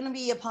we're going to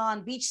be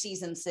upon beach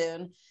season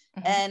soon,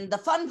 and the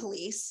fun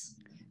police,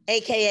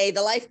 aka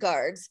the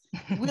lifeguards,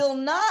 will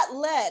not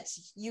let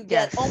you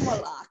get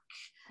omulak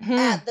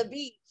at the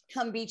beach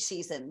come beach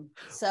season.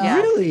 So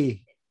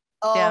really,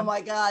 oh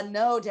my God,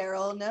 no,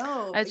 Darryl,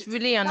 no. It's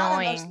really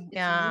annoying.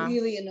 It's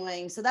really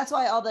annoying. So that's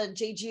why all the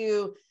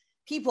Jeju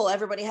people,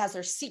 everybody has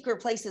their secret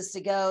places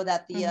to go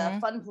that the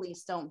fun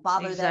police don't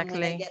bother them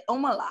when they get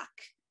omulak.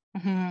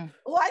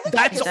 Well, I think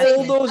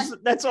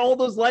that's all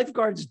those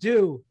lifeguards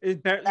do. You're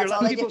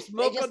letting people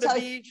smoke on the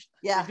beach.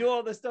 Yeah, they do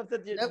all the stuff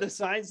that the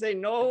signs say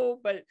no,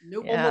 but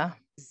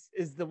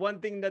is the one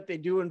thing that they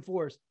do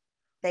enforce.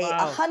 They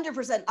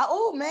 100%.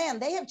 Oh man,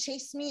 they have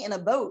chased me in a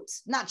boat.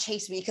 Not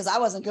chased me because I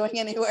wasn't going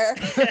anywhere.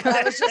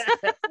 I was just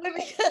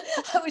swimming.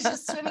 I was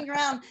just swimming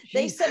around.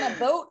 They sent a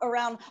boat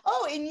around.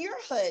 Oh, in your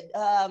hood,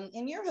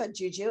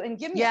 Jeju, and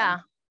give me. Yeah.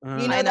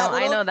 I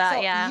know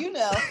that.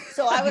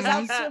 So, So I was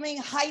out swimming,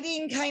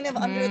 hiding kind of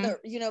under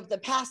the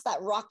past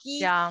that rocky.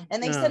 Yeah.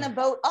 And they sent a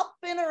boat up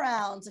and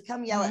around to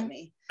come yell at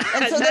me.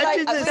 And so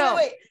then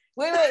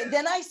wait.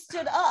 Then I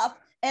stood up.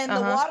 And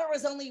the water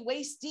was only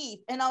waist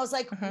deep. And I was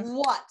like,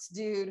 what,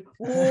 dude?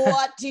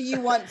 What do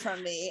you want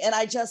from me? And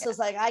I just was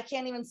like, I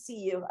can't even see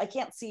you. I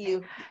can't see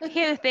you.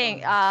 Here's the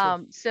thing.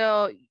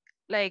 So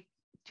like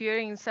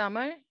during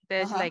summer,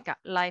 there's like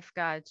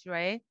lifeguards,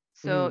 right?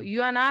 So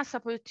you are not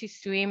supposed to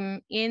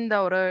swim in the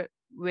water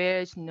where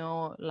there's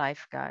no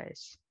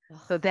lifeguards.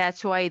 So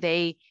that's why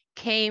they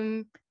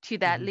came to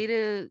that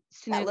little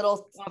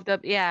of the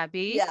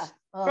beach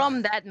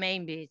from that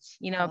main beach.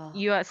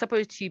 You are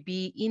supposed to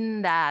be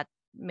in that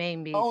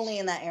main beach, only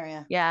in that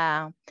area.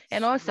 Yeah.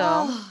 And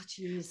also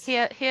here's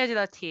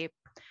the tip.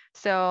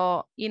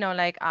 So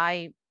like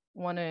I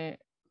want to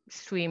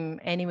swim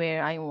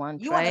anywhere I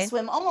want. You want to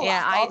swim all the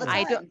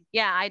time.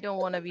 I don't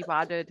want to be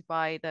bothered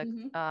by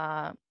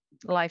the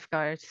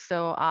lifeguards.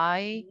 So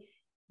I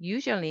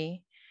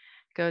usually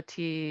go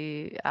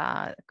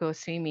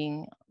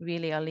swimming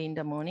really early in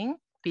the morning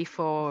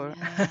before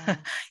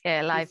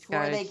lifeguards.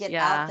 Before they get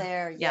out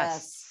there.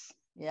 Yes.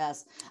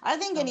 I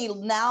think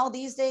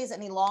these days,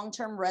 any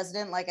long-term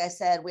resident, like I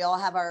said, we all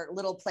have our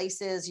little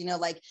places,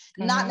 like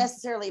not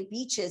necessarily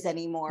beaches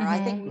anymore. I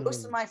think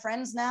most of my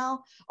friends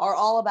now are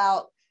all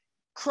about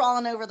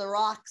crawling over the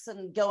rocks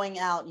and going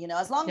out,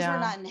 as long as we're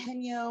not in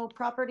Henyo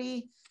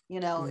property,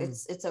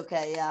 it's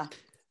okay. Yeah.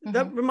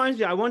 That reminds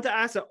me, I want to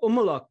ask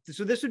umulak.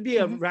 So this would be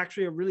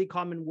actually a really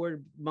common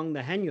word among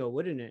the Henyo,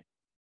 wouldn't it?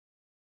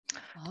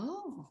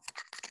 Oh.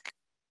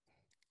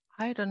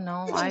 I don't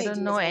know. I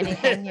don't know any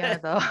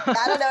Henyo though.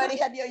 I don't know any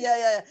Henyo.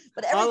 Yeah.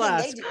 But everything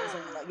they do is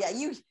umulak. Yeah,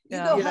 you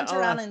go hunt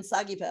around in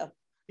Sagipo.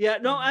 Yeah,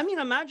 no, I mean,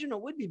 imagine it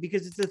would be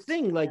because it's a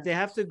thing. Like they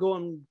have to go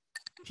on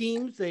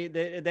teams.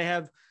 They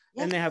have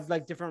and they have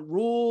like different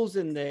rules,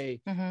 and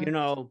they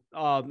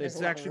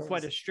it's actually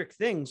quite a strict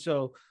thing.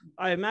 So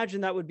I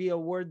imagine that would be a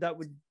word that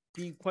would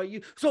be quite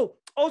used. So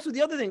also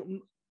the other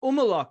thing,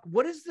 umulak.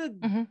 What is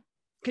the?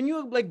 Can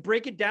you like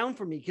break it down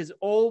for me? Because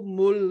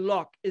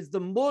omulak is the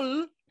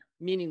mul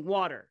meaning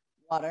water,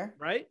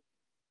 right?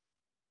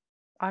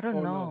 I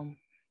don't know.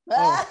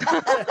 No.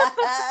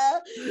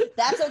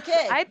 That's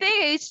okay. I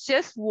think it's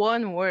just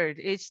one word.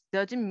 It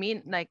doesn't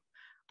mean like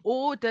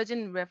O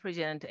doesn't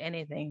represent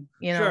anything.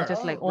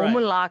 Just like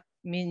omulak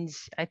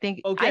means. I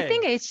think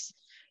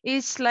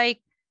it's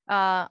like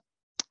I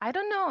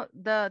don't know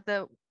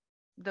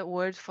the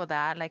word for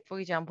that. Like for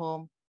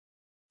example,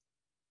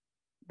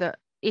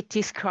 it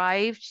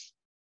describes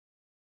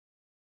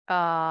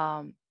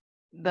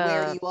the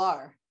where you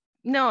are.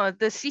 No,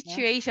 the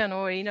situation,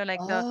 or like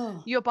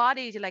your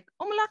body is like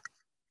omlak.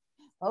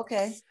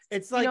 Okay.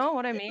 It's like, you know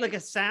what I mean? Like a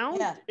sound?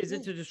 Yeah. Is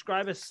it to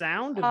describe a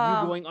sound of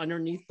you going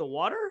underneath the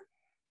water?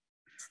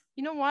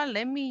 You know what?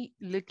 Let me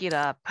look it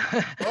up. Oh,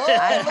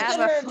 I look have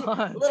at her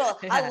phone. little.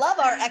 Yeah. I love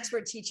our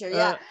expert teacher.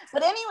 Yeah.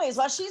 But anyways,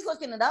 while she's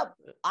looking it up,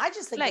 I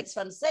just think Like, it's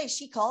fun to say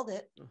she called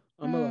it.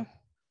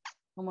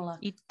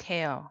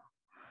 Itel.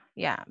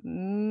 Yeah.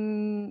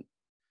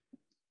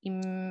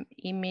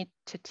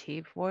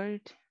 Imitative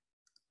word.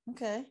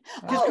 Okay.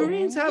 Because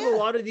Koreans have a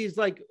lot of these,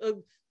 like,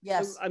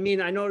 yes. I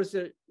mean, I noticed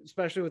it,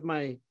 especially with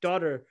my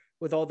daughter,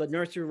 with all the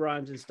nursery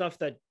rhymes and stuff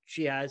that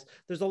she has.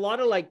 There's a lot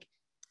of like,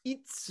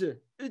 it's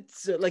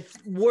like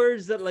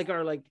words that like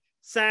are like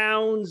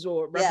sounds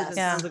or represent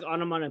sounds like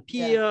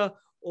onomatopoeia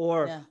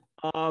or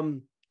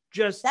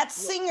just that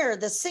singer,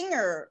 the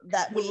singer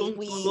that we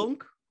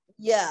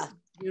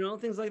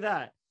things like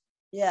that.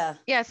 Yeah.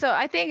 So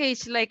I think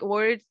it's like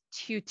words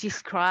to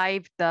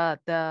describe the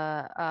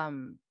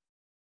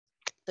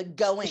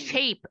going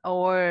shape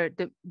or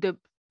the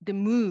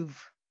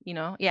move.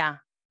 Yeah.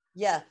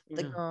 Yeah.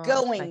 The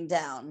going like,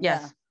 down.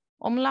 Yes.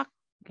 Yeah. Omlak.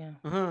 Yeah.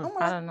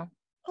 I don't know.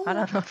 I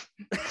don't know.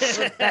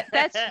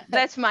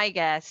 that's my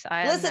guess.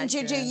 Listen,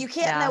 Jeju, you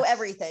can't know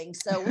everything,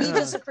 so we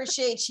just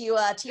appreciate you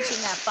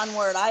teaching that fun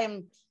word.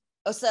 I'm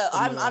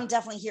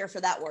definitely here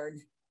for that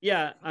word.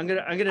 Yeah, I'm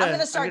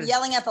gonna start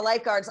yelling at the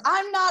lifeguards.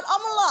 I'm not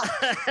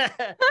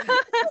Omlak.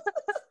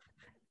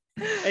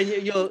 And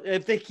you'll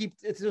if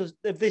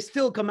they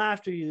still come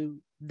after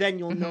you, then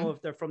you'll know if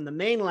they're from the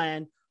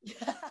mainland.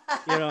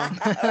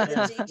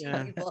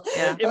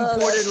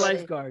 Imported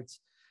lifeguards.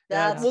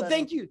 Well,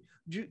 thank you.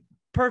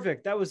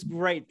 Perfect. That was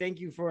great. Thank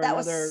you for that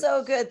was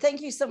so good. Thank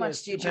you so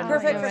much, Jeju.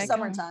 Perfect for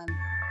summertime.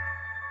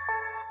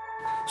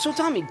 So,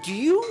 Tommy, do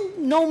you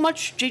know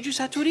much Jeju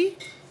Satori?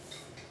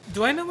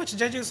 Do I know much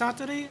Jeju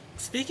Satori?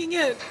 Speaking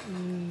it,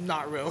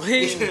 not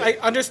really. Like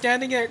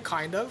understanding it,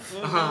 kind of.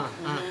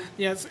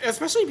 Yes,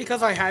 especially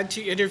because I had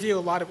to interview a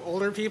lot of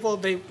older people.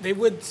 They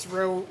would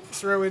throw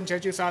in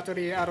Jeju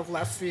Satori out of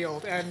left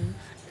field, and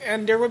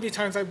there would be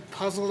times I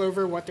puzzled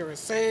over what they were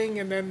saying,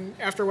 and then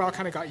after a while,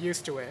 kind of got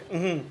used to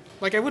it.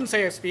 Like I wouldn't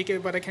say I speak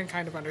it, but I can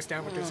kind of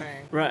understand what they're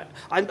saying. Right.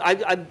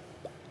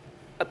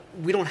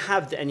 We don't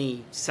have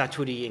any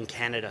Satori in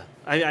Canada.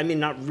 I mean,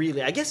 not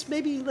really. I guess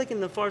maybe like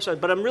in the far side,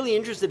 but I'm really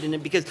interested in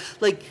it because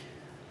like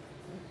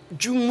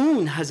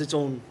Jungmoon has its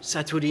own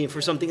Satori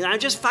for something. And I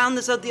just found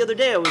this out the other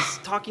day. I was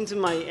talking to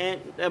my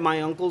aunt and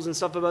my uncles and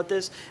stuff about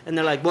this, and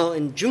they're like, well,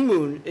 in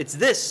Jungmoon, it's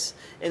this,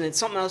 and it's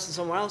something else and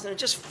somewhere else, and it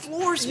just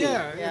floors me.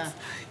 Yeah.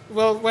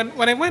 Well,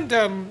 when I went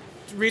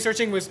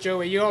researching with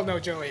Joey, you all know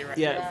Joey, right?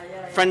 Yeah.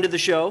 Friend of the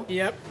show.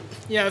 Yep.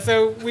 Yeah,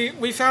 so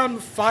we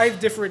found 5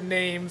 different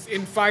names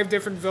in 5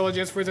 different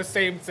villages for the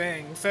same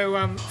thing. So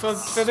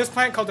so this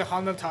plant called the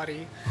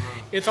Hanatari.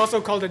 It's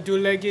also called a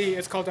dulegi,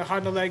 it's called a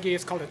hanalegi,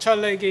 it's called a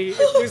chalegi.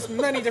 There's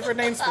many different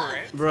names for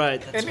it.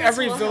 Right. And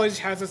every village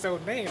has its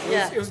own name.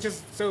 It was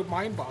just so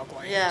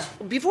mind-boggling. Yeah.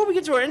 Before we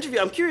get to our interview,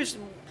 I'm curious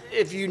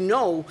if you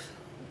know,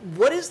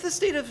 what is the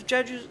state of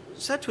Jeju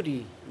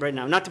Satori right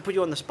now? Not to put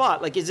you on the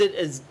spot. Like, is it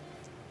as,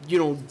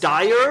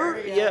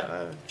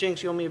 dire?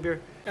 Jinx, you owe me a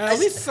beer. At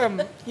least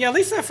from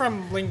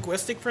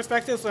linguistic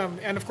perspectives,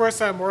 and of course,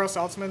 Maura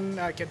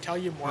Saltzman can tell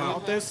you more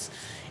about this.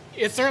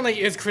 It certainly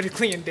is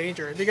critically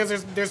endangered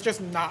because there's just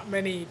not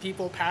many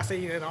people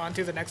passing it on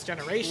to the next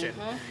generation,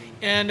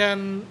 and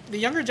the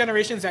younger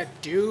generations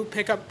that do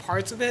pick up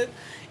parts of it,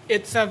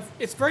 it's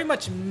very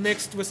much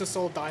mixed with the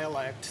Seoul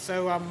dialect.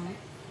 So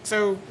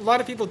a lot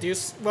of people do.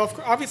 Well,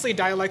 obviously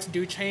dialects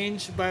do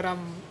change, but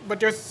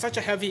there's such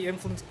a heavy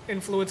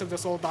influence of the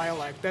Seoul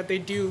dialect that they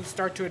do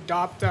start to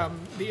adopt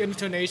the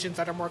intonations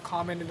that are more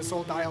common in the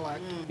Seoul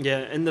dialect. Yeah,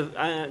 and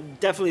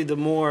definitely the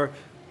more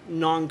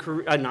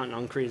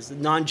non-Jeju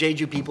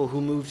people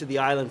who move to the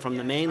island from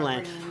the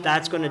mainland,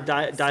 that's going to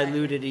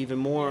dilute it even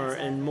more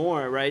and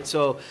more, right?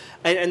 So,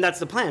 and that's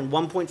the plan.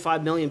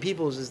 1.5 million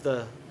people is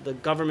the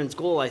government's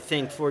goal, I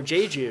think, for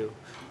Jeju.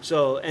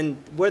 So, and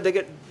where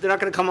they're not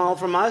going to come all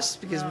from us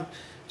because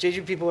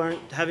Jeju people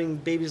aren't having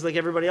babies like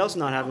everybody else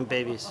not having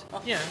babies.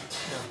 Yeah.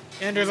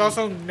 And there's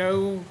also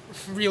no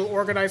real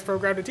organized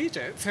program to teach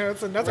it. So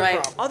it's another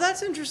problem. Oh,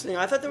 that's interesting.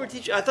 I thought they were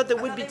teaching. I thought they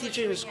would be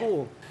teaching in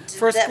school.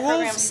 For that schools,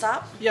 program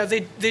stop? Yeah,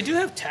 they do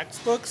have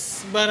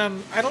textbooks, but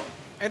I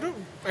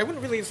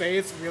wouldn't really say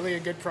it's really a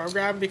good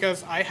program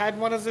because I had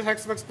one of the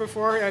textbooks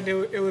before and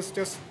it was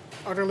just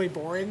utterly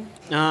boring.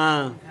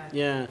 Yeah.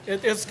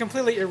 It's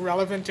completely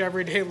irrelevant to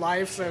everyday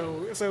life,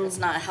 so it's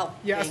not helping.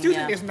 Yeah, a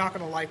student is not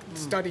going to like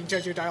studying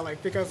Jeju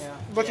dialect because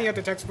looking at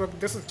the textbook,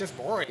 this is just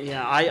boring.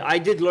 Yeah, I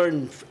did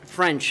learn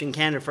French in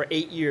Canada for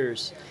 8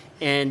 years,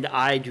 and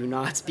I do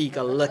not speak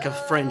a lick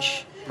of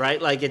French.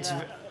 Right, like it's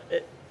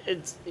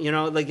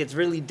like it's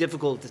really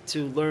difficult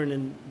to learn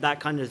in that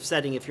kind of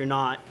setting if you're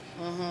not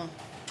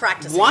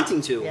Practicing.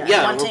 Wanting to.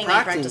 Wanting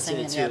we're practicing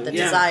it. Yeah, the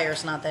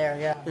desire's not there.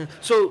 Yeah.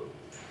 So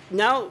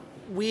now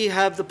we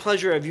have the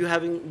pleasure of you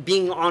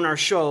being on our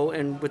show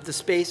and with the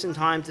space and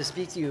time to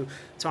speak to you,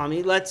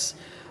 Tommy. Let's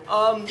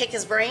pick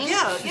his brain?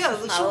 Yeah.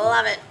 I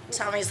love it.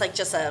 Tommy's like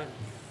just a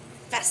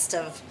fest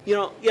of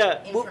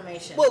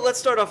information. Well, let's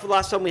start off with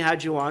last time we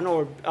had you on,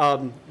 or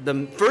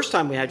the first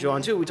time we had you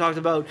on too. We talked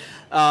about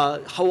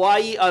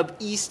Hawaii of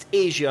East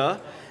Asia.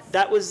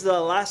 That was the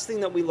last thing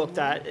that we looked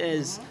at.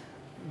 Is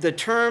the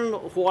term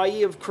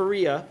Hawaii of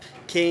Korea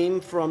came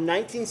from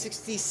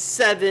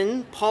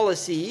 1967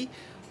 policy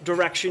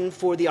direction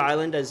for the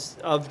island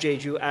of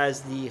Jeju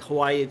as the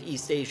Hawaii of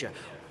East Asia.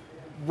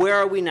 Where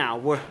are we now?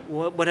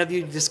 What have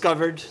you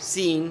discovered,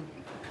 seen?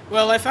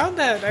 Well, I found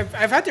that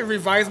I've had to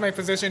revise my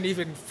position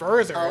even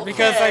further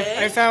because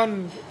I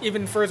found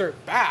even further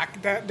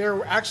back that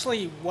there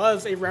actually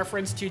was a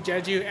reference to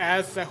Jeju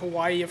as the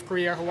Hawaii of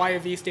Korea, Hawaii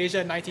of East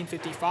Asia in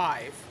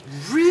 1955.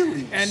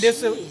 Really? And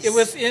it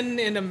was in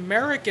an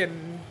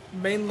American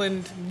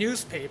mainland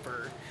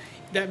newspaper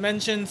that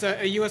mentions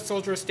a U.S.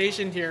 soldier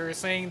stationed here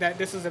saying that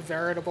this is a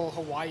veritable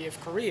Hawaii of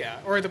Korea,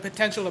 or the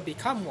potential to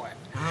become one.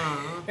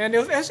 And it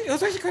was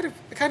actually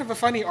kind of a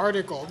funny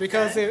article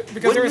because there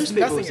was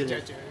nothing in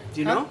Jeju. Do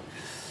you know?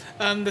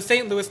 The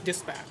St. Louis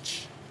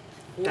Dispatch.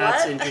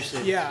 That's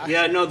interesting. Yeah.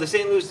 Yeah, no, the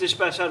St. Louis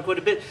Dispatch had quite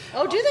a bit.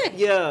 Oh, do they?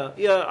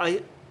 Yeah.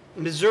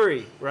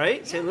 Missouri,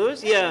 right? St.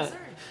 Louis? Yeah. Missouri.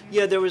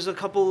 Yeah, there was a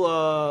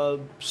couple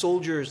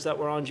soldiers that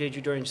were on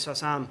Jeju during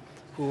Sasam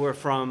who were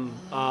from,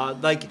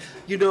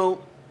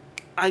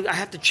 I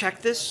have to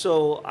check this,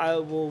 so I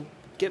will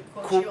get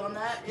Quote you on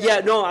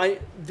that?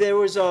 There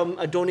was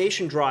a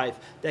donation drive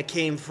that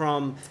came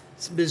from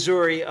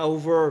Missouri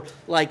over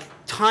like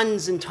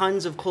tons and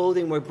tons of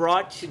clothing were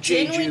brought to Jeju.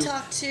 Didn't we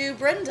talk to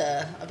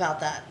Brenda about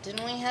that?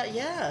 Didn't we have?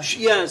 Yeah.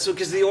 Yeah, so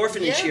because the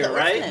orphanage here, the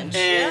right? orphanage,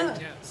 And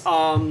Yes.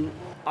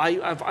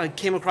 I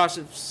came across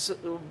it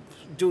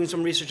doing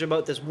some research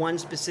about this one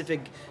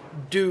specific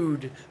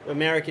dude,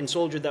 American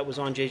soldier that was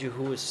on Jeju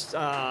who was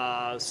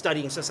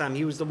studying Sasam.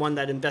 He was the one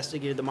that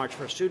investigated the March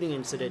 1st shooting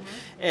incident.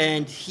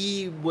 And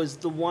he was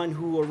the one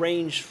who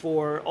arranged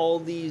for all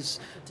these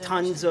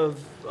tons of,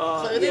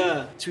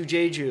 to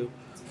Jeju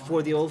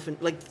for the orphan,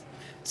 like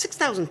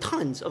 6,000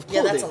 tons of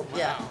clothing.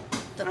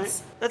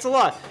 That's a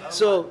lot.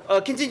 So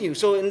continue.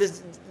 So in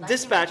this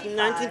dispatch, in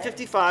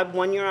 1955,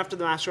 1 year after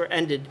the massacre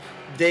ended,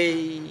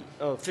 they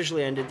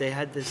officially ended. They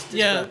had this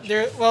dispatch.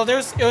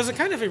 It was a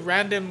kind of a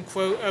random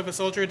quote of a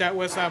soldier that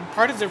was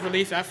part of the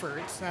relief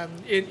efforts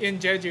in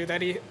Jeju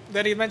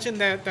that he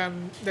mentioned that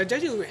that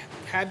Jeju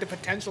had the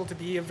potential to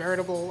be a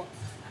veritable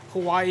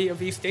Hawaii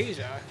of East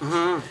Asia.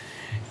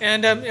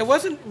 And it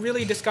wasn't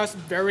really discussed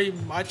very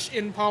much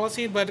in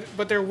policy,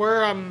 but there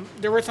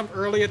were some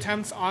early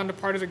attempts on the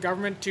part of the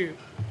government to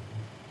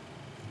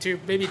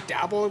maybe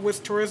dabble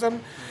with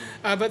tourism,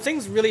 but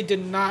things really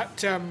did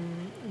not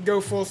go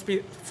full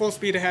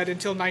speed ahead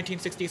until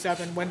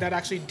 1967 when that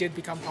actually did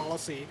become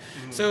policy.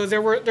 So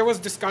there was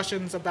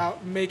discussions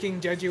about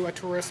making Jeju a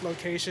tourist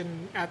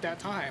location at that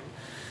time.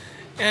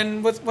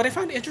 And what I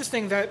found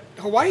interesting that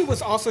Hawaii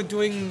was also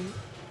doing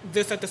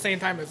this at the same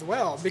time as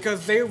well,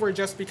 because they were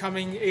just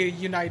becoming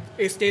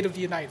a state of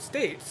the United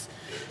States.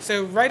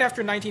 So right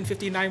after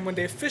 1959, when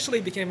they officially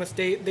became a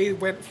state, they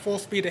went full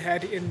speed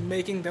ahead in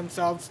making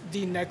themselves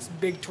the next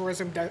big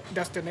tourism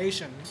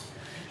destination.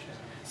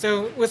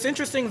 So what's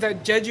interesting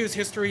that Jeju's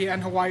history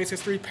and Hawaii's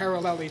history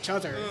parallel each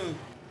other.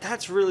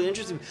 That's really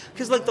interesting.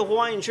 Because like the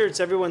Hawaiian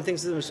shirts, everyone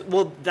thinks of them,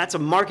 well, that's a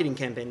marketing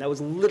campaign. That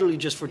was literally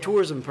just for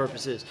tourism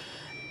purposes.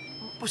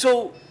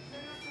 So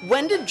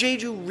when did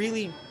Jeju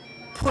really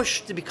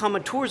push to become a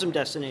tourism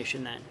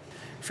destination then?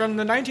 From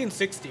the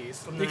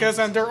 1960s, because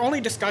there are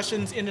only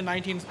discussions in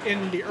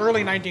the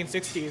early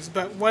 1960s.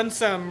 But once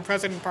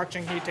President Park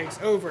Chung-hee takes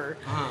over,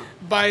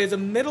 by the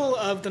middle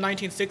of the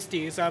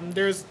 1960s,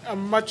 there's a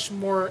much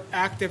more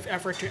active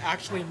effort to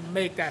actually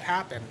make that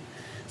happen.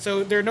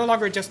 So they're no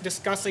longer just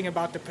discussing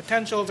about the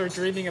potentials or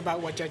dreaming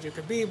about what Jeju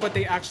could be, but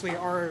they actually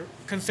are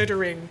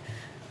considering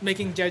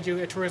making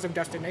Jeju a tourism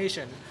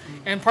destination.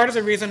 And part of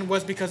the reason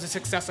was because of the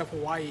success of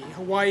Hawaii.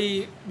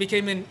 Hawaii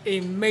became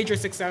a major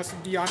success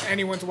beyond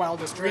anyone's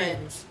wildest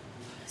dreams.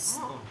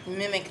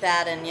 Mimic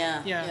that and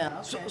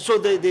okay. So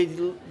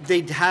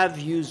they have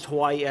used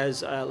Hawaii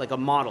as like a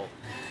model.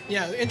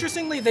 Yeah,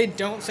 interestingly, they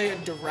don't say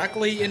it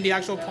directly in the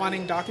actual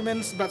planning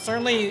documents, but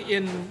certainly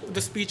in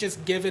the speeches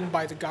given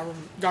by the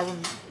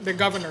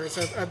governors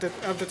of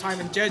the time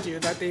in Jeju,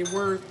 that they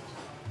were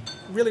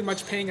really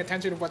much paying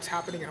attention to what's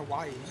happening in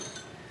Hawaii.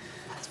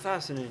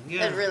 Fascinating.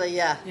 It really,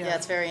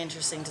 it's very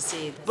interesting to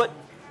see. But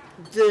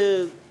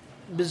the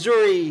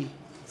Missouri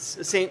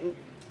Saint,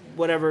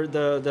 whatever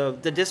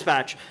the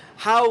dispatch,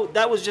 how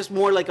that was just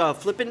more like a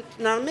flippant,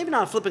 maybe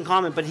not a flippant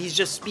comment, but he's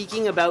just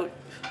speaking about.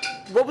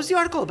 What was the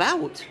article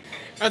about?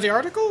 The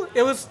article,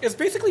 it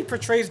basically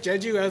portrays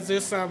Jeju as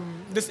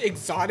this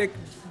exotic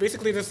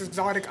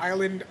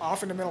island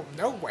off in the middle of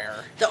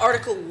nowhere. The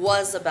article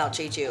was about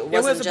Jeju.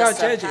 It was just about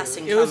a Jeju.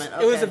 passing comment.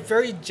 It was a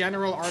very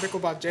general article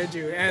about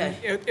Jeju, and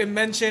it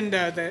mentioned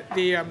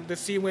the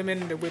sea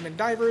women, the women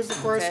divers,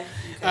 of course.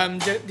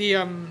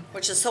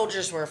 Which the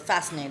soldiers were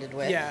fascinated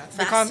with. Yeah,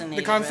 the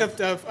concept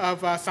of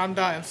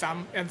Samda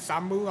and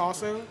Sammu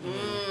also.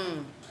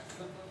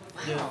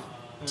 Wow.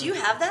 Do you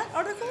have that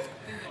article?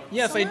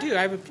 Yes, somewhere?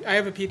 I do. I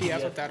have a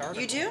PDF of that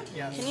article. You do?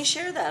 Yes. Can you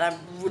share that? I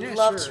would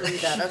love to read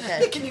that.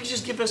 Okay. Can you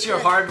just give us your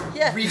hard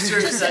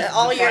research?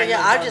 All year,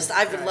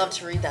 I would love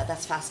to read that.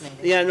 That's fascinating.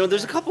 Yeah, no,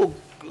 there's a couple,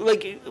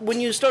 like, when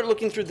you start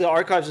looking through the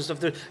archives and stuff,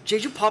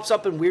 Jeju pops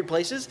up in weird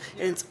places,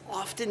 and it's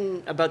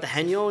often about the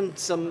Haenyeo and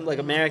some, like,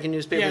 American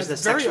newspapers that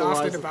it's very sexualize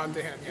often it. about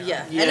the Haenyeo.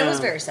 Yeah, and it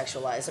was very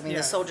sexualized. I mean, the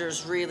Yes.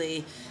 soldiers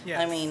really, Yes.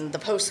 I mean, the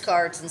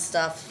postcards and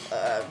stuff,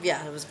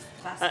 it was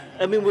fascinating.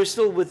 I mean, we're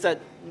still with that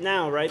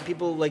now, right?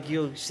 People, like,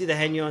 you see the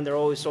Haenyeo, and they're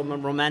always so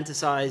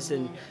romanticized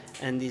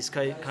and these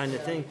kind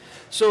of thing.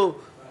 So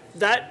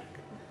that,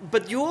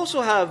 but you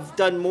also have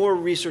done more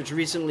research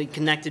recently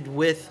connected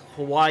with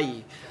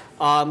Hawaii.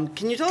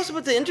 Can you tell us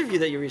about the interview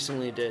that you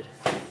recently did?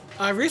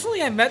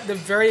 Recently, I met the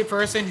very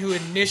person who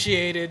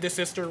initiated the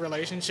sister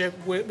relationship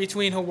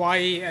between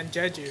Hawaii and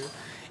Jeju.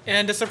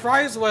 And the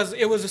surprise was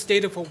it was the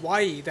state of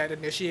Hawaii that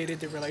initiated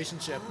the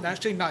relationship, and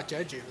actually not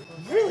Jeju.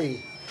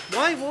 Really?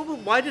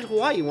 Why did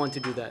Hawaii want to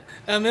do that?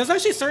 There's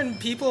actually certain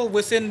people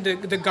within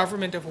the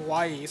government of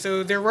Hawaii.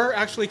 So there were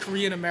actually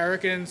Korean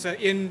Americans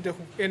in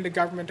the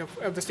government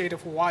of the state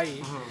of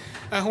Hawaii.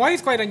 Hawaii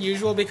is quite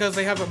unusual because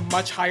they have a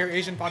much higher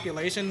Asian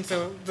population.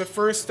 So the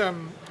first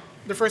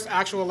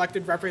actual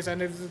elected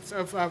representatives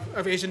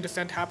of Asian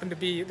descent happened to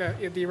be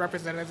the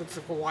representatives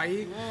of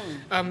Hawaii,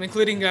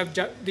 including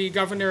the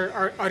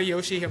governor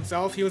Ariyoshi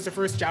himself. He was the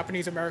first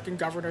Japanese American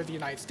governor of the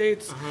United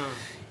States.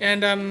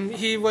 And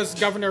he was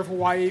governor of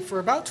Hawaii for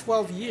about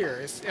 12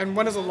 years, and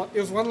it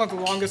was one of the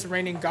longest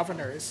reigning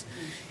governors.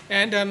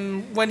 And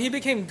when he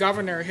became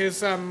governor,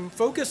 his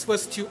focus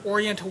was to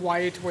orient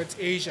Hawaii towards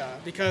Asia,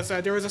 because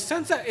there was a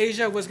sense that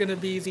Asia was going to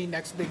be the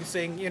next big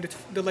thing in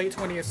the late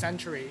 20th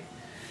century.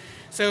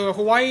 So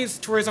Hawaii's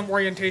tourism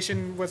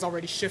orientation was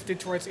already shifted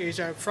towards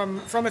Asia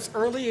from as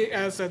early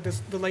as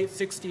the late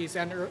 60s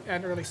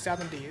and early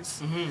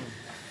 70s.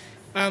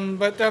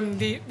 But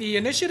the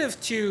initiative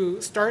to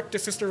start the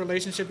sister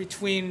relationship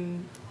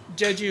between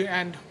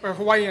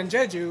Hawaii and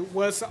Jeju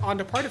was on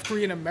the part of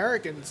Korean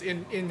Americans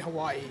in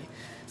Hawaii.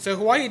 So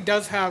Hawaii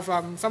does have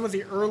some of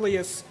the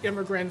earliest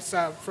immigrants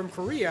from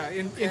Korea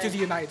into the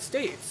United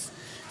States.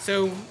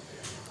 So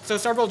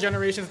several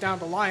generations down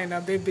the line,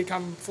 they've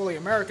become fully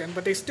American,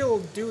 but they still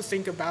do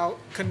think about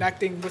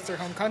connecting with their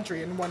home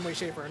country in one way,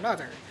 shape, or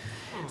another.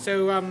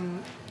 So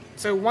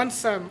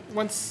once the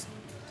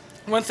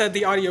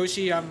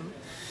Ariyoshi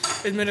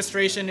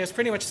administration is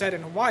pretty much set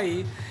in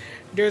Hawaii,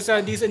 there's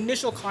these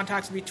initial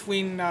contacts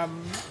between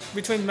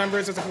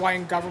members of the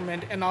Hawaiian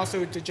government and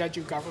also the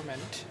Jeju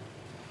government.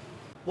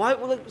 Why?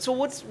 So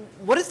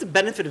what is the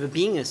benefit of it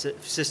being a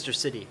sister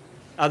city,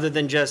 other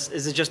than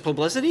is it just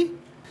publicity?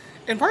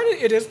 In part,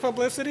 it is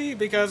publicity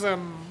because,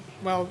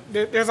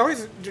 there's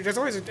always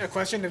a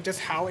question of just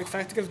how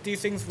effective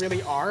these things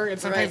really are, and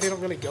sometimes they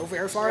don't really go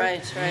very far.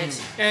 Right.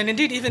 And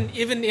indeed,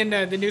 even in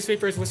the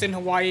newspapers within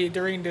Hawaii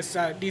during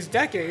these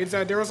decades,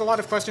 there was a lot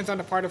of questions on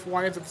the part of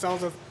Hawaiians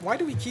themselves of why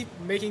do we keep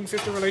making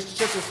sister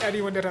relationships with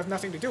anyone that has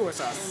nothing to do with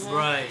us?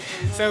 Right.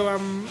 So,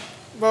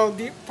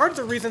 part of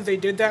the reason they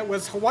did that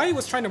was Hawaii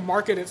was trying to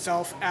market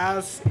itself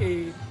as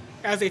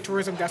a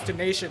tourism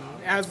destination,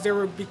 as they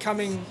were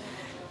becoming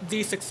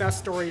the success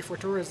story for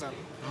tourism.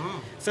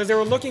 So they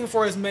were looking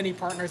for as many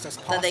partners as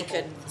possible. That they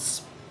could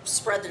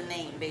spread their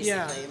name,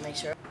 basically, and make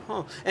sure.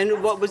 Oh,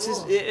 and what was his?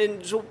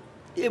 And so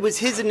it was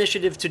his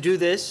initiative to do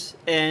this.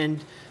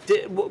 And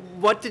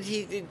what did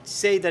he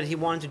say that he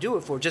wanted to do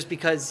it for? Just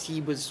because he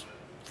was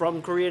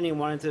from Korea and he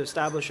wanted to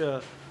establish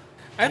a.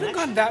 I haven't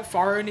gone that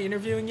far in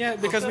interviewing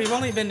yet because we've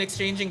only been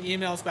exchanging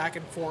emails back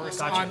and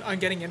forth on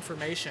getting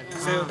information.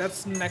 So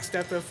that's the next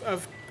step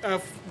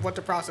of what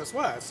the process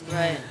was.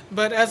 Right.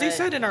 But as he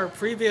said in our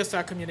previous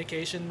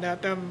communication,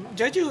 that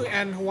Jeju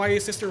and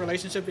Hawaii's sister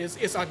relationship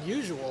is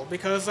unusual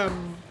because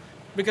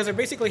it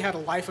basically had a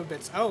life of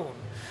its own.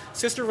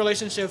 Sister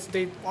relationships,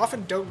 they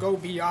often don't go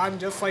beyond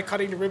just like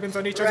cutting the ribbons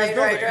on each other's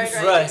buildings.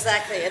 Right,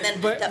 exactly. And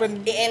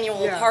then the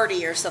annual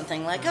party or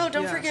something like,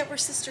 don't forget we're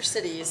sister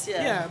cities.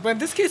 Yeah, but in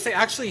this case, they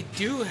actually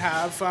do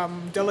have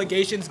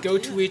delegations go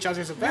to each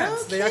other's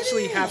events. They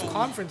actually have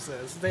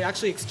conferences. They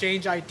actually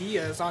exchange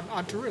ideas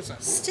on tourism.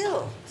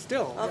 Still.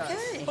 Okay.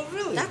 Yes. Oh,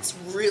 really? That's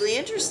really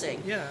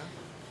interesting. Yeah.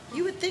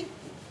 You would think.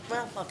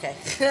 Well, okay.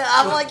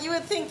 I'm like, you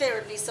would think there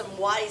would be some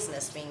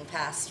wiseness being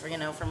passed, from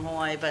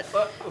Hawaii, but,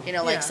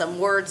 some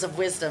words of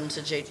wisdom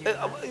to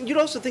Jeju. You'd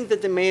also think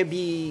that there may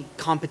be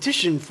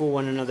competition for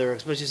one another,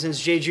 especially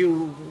since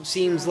Jeju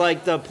seems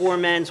like the poor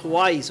man's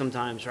Hawaii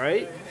sometimes,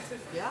 right?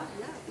 Yeah.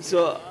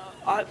 So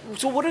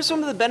what are some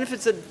of the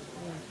benefits that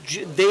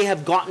they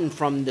have gotten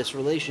from this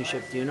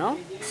relationship, do you know?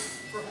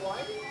 For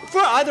Hawaii?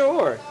 For either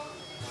or.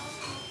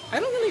 I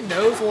don't really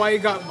know if Hawaii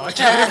got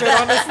much out of it,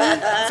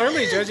 honestly.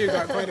 Certainly Jeju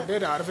got quite a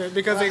bit out of it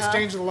because they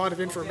exchanged a lot of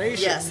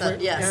information.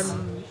 Yes.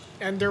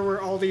 And there were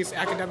all these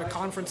academic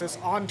conferences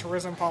on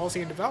tourism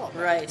policy and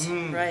development.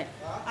 Right.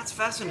 That's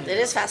fascinating. It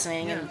is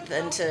fascinating,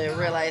 and to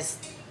realize.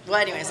 Well,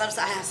 anyways,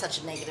 I have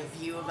such a negative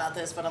view about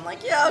this, but I'm like,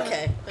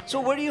 okay.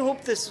 So, what do you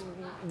hope this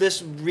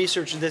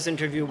research, this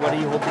interview, what are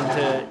you hoping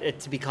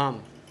it to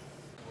become?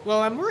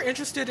 Well, I'm more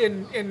interested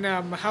in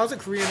how the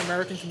Korean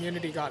American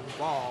community got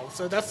involved.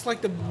 So that's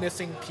like the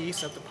missing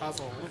piece of the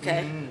puzzle.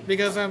 Okay.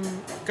 Because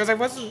I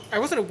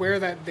wasn't aware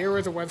that they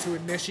were the ones who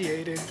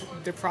initiated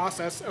the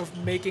process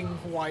of making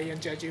Hawaii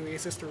and Jeju a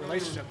sister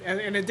relationship,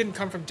 and it didn't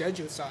come from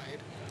Jeju's side.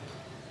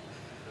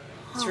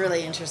 It's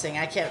really interesting.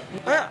 I can't.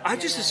 I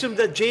just assumed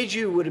that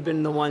Jeju would have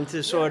been the one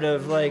to sort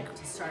of like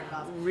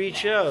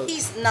reach out.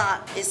 He's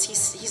not.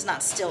 He's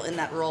not still in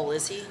that role,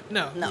 is he?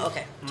 No. No.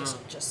 Okay.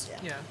 Just yeah.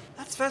 Yeah.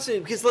 That's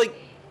fascinating because like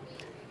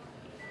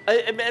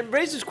it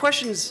raises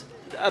questions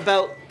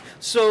about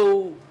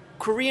so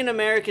Korean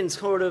Americans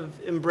sort of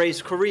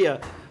embrace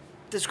Korea.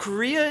 Does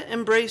Korea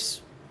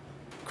embrace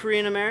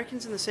Korean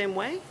Americans in the same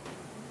way?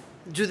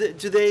 Do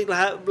they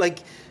have like?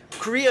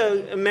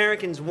 Korea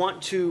Americans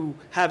want to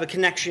have a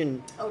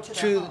connection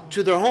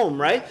to their home,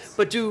 right? Yes.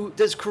 But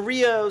does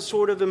Korea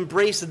sort of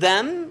embrace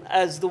them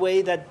as the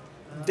way that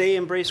they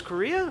embrace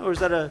Korea, or is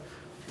that a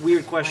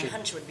weird question? My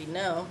hunch would be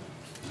no.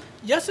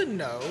 Yes and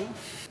no.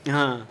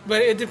 Uh-huh.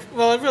 But it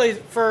really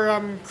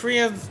for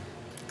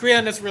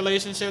Korea's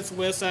relationships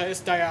with its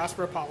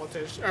diaspora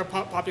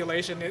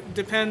population, it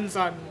depends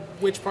on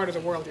which part of the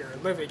world you're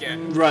living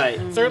in. Right.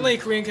 Certainly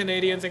Korean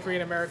Canadians and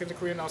Korean Americans and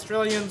Korean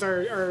Australians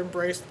are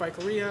embraced by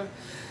Korea.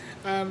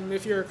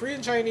 If you're a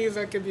Korean Chinese,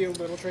 that could be a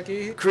little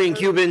tricky. Korean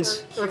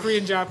Cubans. Or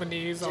Korean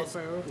Japanese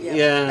also.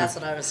 Yeah. That's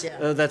what I was,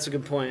 that's a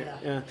good point.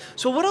 Yeah.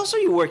 So what else are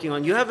you working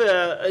on? You have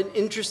an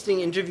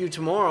interesting interview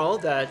tomorrow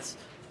that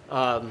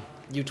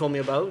you told me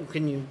about.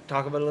 Can you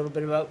talk about a little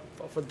bit about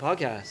for the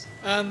podcast?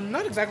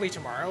 Not exactly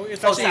tomorrow.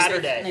 It's actually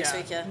Saturday. Next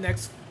week,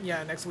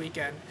 next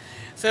weekend.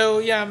 So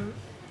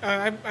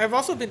I've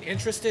also been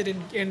interested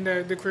in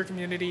the queer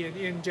community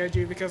in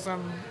Jeju because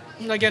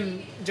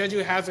again,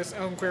 Jeju has its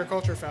own queer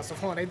culture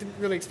festival, and I didn't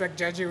really expect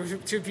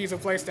Jeju to be the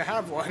place to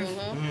have one.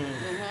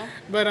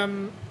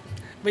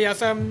 But yeah,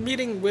 so I'm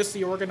meeting with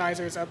the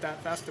organizers of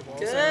that festival.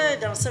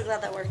 Good. I'm so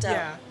glad that worked out.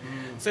 Yeah.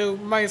 So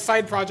my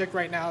side project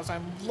right now is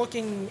I'm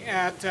looking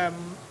at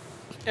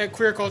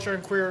queer culture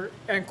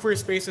and queer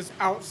spaces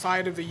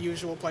outside of the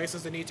usual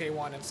places in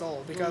Itaewon and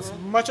Seoul, because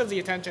much of the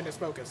attention is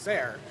focused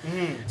there.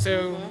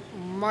 So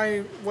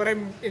what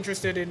I'm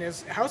interested in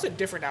is how is it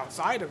different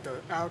outside of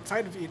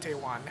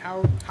Itaewon?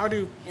 How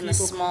do people, in the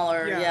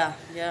smaller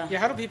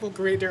how do people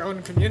create their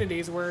own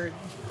communities where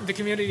the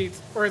community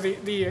or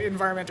the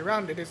environment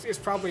around it is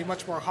probably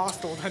much more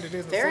hostile than it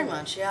is in very Seoul.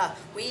 much, yeah.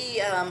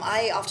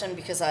 I often,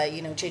 because I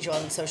Jeju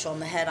on social on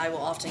the head, I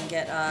will often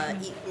get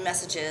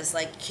messages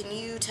like, can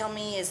you tell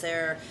me, is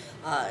there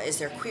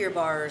queer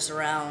bars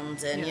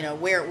around, and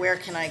where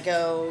can I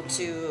go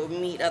to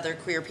meet other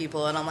queer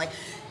people? And I'm like,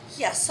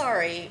 yeah,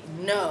 sorry,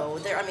 no.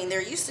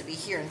 There used to be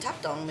here in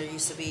Tapdong. There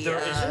used to be. There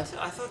isn't?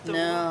 I thought there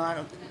No, I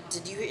don't.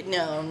 Did you?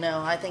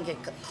 No. I think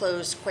it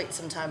closed quite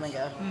some time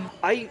ago.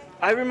 I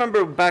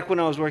remember back when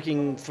I was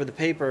working for the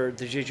paper,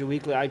 the Jeju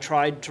Weekly. I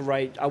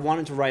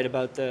wanted to write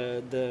about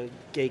the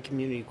gay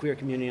community, queer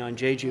community on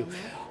Jeju.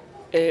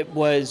 It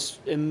was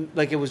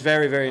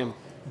very, very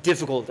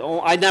difficult.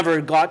 I never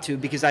got to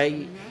because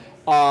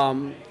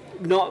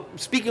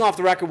speaking off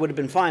the record would have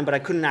been fine, but I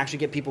couldn't actually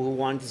get people who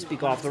wanted to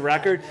speak off the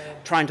record.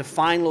 Trying to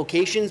find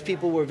locations,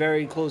 people were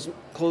very close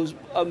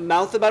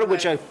mouth about it,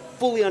 which I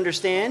fully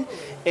understand.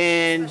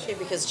 And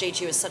especially because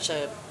Jeju is such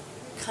a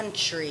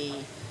country,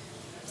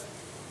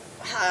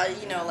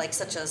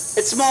 such a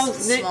small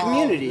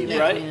community,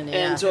 right? Community,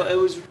 and so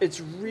it's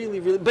really,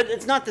 really, but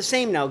it's not the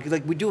same now.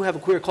 Like we do have a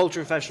queer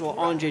culture festival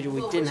on Jeju.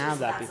 We didn't have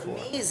that before.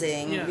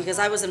 Amazing, because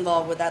I was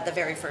involved with that the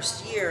very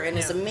first year, and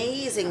it's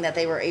amazing that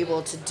they were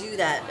able to do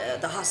that.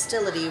 The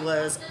hostility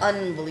was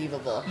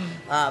unbelievable.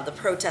 The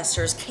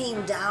protesters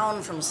came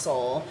down from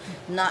Seoul.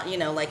 Not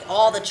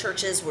all the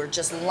churches were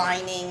just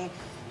lining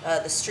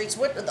the streets.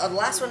 The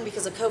last one,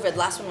 because of COVID,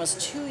 last one was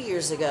 2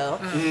 years ago,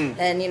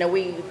 and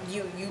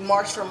you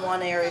marched from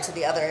one area to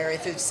the other area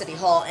through City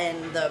Hall,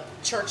 and the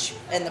church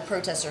and the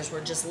protesters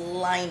were just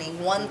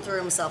lining. One threw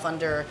himself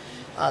under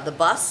the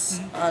bus,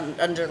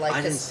 under like.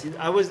 I didn't see.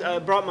 I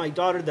brought my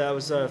daughter. That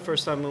was the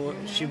first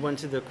time she went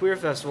to the queer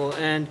festival,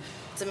 and.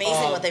 It's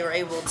amazing what they were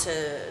able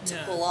to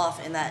pull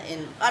off in that.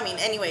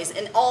 Anyways,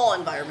 in all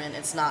environment,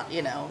 it's not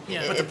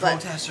But the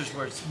protesters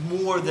were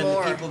more than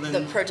the people.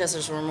 The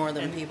protesters were more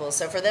than people.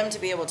 So for them to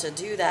be able to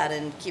do that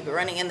and keep it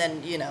running, and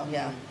then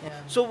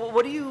So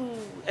what do you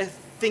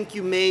think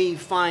you may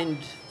find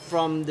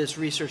from this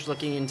research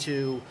looking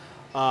into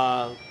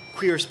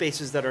queer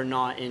spaces that are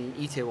not in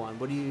Itaewon?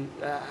 What do you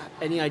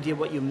any idea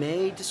what you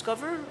may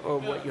discover or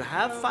what you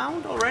have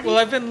found already? Well,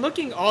 I've been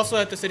looking also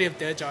at the city of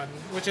Daejeon,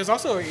 which is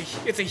also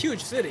it's a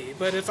huge city,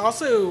 but it's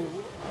also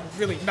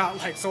really not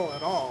like Seoul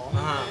at all.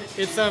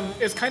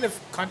 It's kind of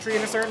country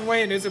in a certain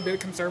way and is a bit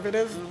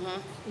conservative.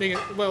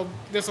 Well,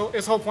 this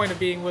whole point of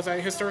being was that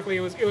historically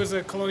it was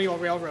a colonial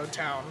railroad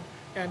town.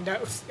 And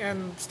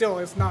still,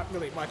 it's not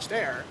really much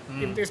there.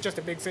 It's just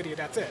a big city.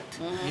 That's it.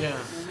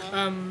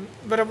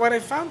 But what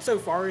I've found so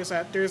far is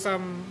that there's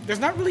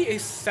not really a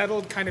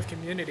settled kind of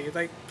community.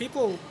 Like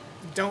people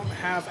don't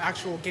have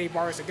actual gay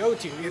bars to go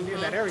to in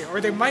that area, or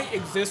they might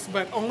exist,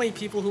 but only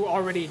people who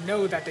already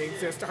know that they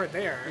exist are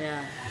there.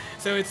 Yeah.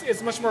 So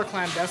it's much more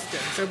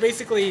clandestine. So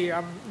basically,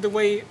 the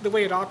way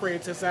it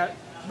operates is that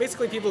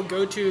basically people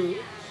go to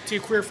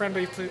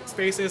queer-friendly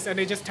spaces, and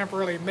they just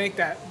temporarily make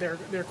that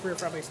their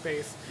queer-friendly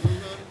space.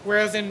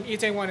 Whereas in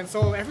Itaewon and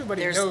Seoul,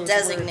 everybody There's knows.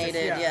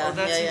 designated, Oh,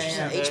 that's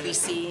interesting.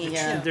 HBC,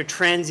 yeah. They're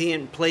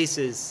transient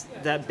places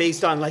that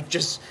based on like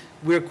just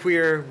we're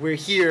queer, we're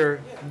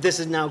here. This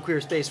is now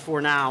queer space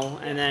for now,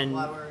 and then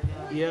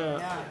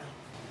yeah.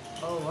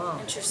 Oh wow.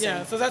 Interesting.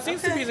 Yeah, so that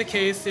seems to be the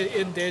case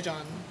in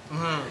Daejeon.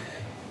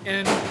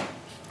 And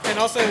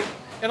also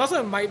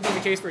it might be the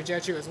case for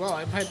Jeju as well.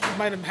 I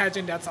might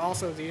imagine that's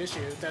also the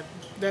issue,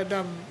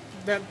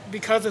 that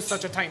because it's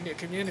such a tight knit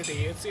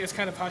community, it's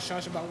kind of hush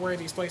hush about where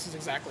these places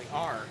exactly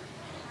are.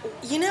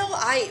 You know,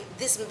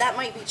 that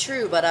might be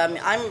true, but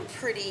I'm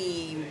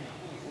pretty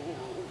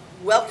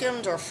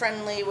welcomed or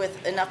friendly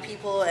with enough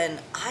people, and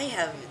I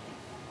have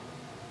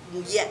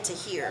yet to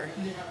hear,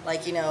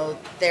 like, you know,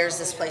 there's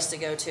this place to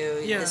go to,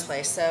 this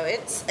place. So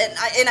it's,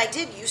 and I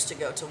did used to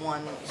go to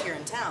one here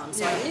in town,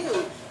 so I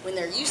knew when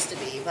there used to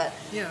be, but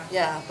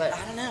but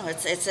I don't know.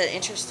 It's an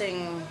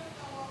interesting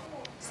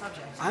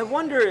subject. I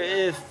wonder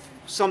if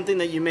something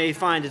that you may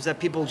find is that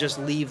people just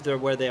leave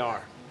where they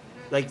are,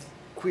 like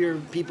queer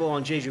people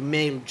on Jeju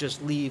may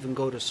just leave and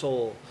go to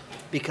Seoul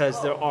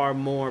because there are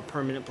more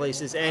permanent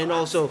places, and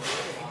also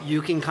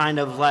you can kind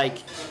of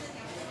like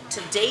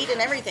to date and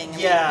everything.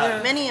 I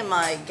mean, many of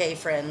my gay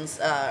friends,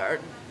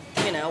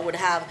 would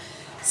have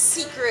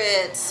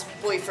secret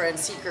boyfriends,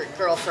 secret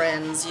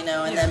girlfriends, and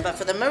then, but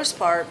for the most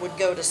part, would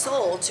go to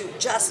Seoul to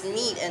just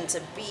meet and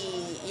to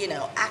be,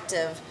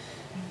 active.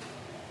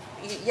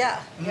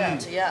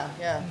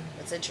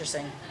 It's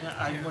interesting. Yeah,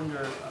 I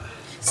wonder.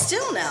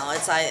 Still now,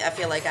 I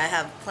feel like I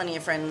have plenty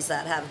of friends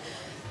that have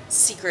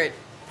secret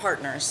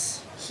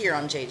partners here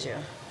on Jeju,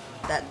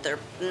 that they're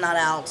not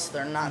out.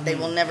 They're not. They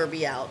will never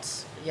be out.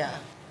 Yeah.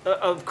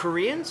 Of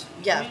Koreans?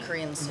 Yeah,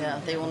 Koreans. Yeah,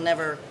 they will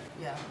never.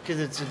 Yeah. Because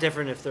it's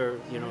different if they're,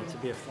 to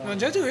be a foreigner.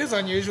 Well, Jeju is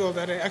unusual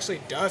that it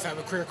actually does have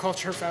a queer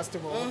culture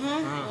festival,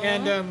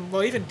 and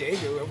even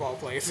Daegu of all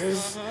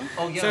places.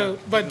 Oh yeah. So,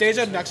 but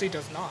Daejeon actually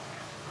does not.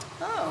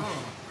 Oh.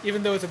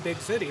 Even though it's a big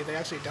city, they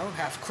actually don't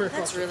have queer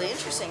culture. That's really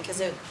interesting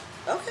because it.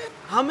 Okay.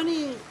 How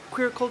many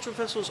queer culture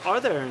festivals are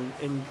there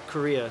in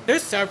Korea?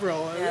 There's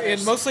several,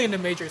 mostly in the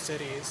major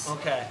cities.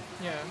 Okay.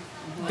 Yeah.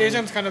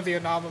 Daejeon's kind of the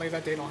anomaly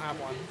that they don't have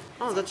one.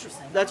 Oh,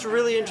 that's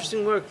really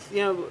interesting work.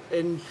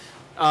 And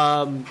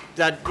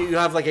that you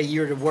have like a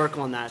year to work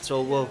on that.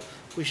 So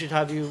we should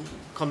have you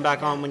come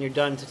back on when you're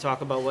done to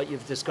talk about what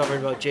you've discovered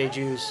about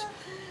Jeju's.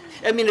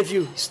 I mean, if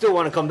you still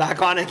want to come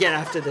back on again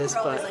after this,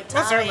 but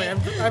well, certainly,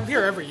 I'm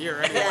here every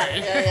year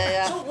anyway.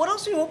 Yeah. So what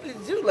else are you hoping to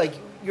do? Like,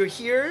 you're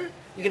here,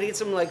 you're gonna get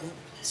some like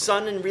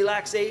sun and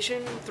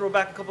relaxation, throw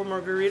back a couple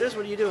margaritas.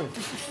 What are you doing?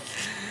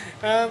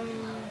 I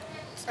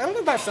don't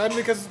know about sun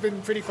because it's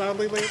been pretty cloudy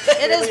lately.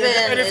 It has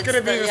been. And it's going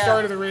to be the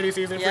start of the rainy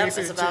season pretty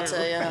soon, it's about too.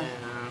 to,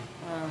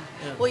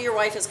 Well, your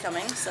wife is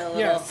coming, so a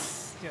little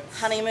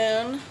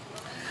honeymoon.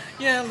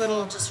 Yeah, a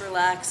little. Just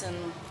relax and...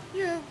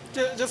 Yeah,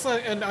 just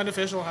like an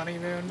unofficial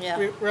honeymoon.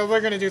 Yeah. We're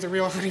going to do the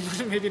real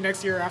honeymoon maybe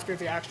next year after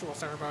the actual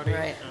ceremony.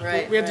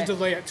 Right. We had to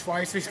delay it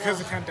twice because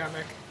of the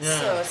pandemic. Yeah.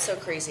 So it's so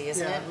crazy,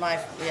 isn't it?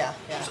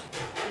 So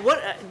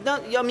what?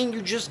 I mean,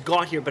 you just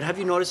got here, but have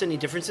you noticed any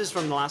differences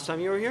from the last time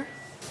you were here?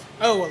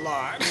 Oh, a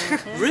lot.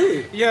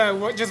 Really?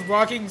 Yeah, just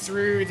walking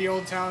through the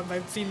old town,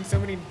 I've seen so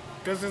many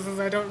businesses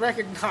I don't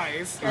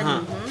recognize,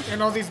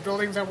 and all these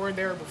buildings that weren't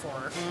there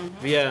before.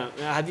 Yeah.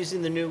 Have you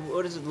seen the new,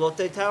 what is it,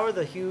 Lotte Tower,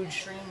 the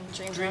huge...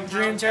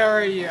 Dream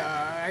Tower,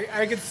 yeah.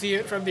 I could see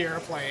it from the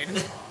airplane,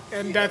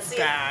 and that's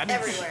bad.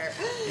 Everywhere.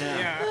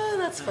 Yeah. Oh,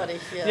 that's funny.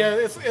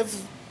 Yeah,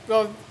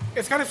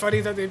 it's kind of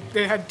funny that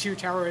they had two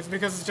towers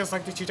because it's just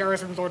like the two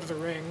towers from Lord of the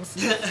Rings.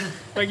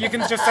 Like you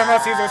can just somehow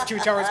see those two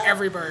towers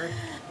everywhere.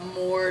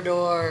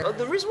 Mordor.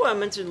 The reason why I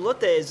mentioned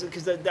Lotte is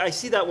because I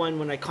see that one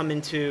when I come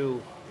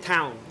into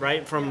town,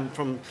 right? From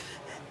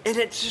and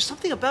it's just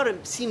something about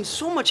it seems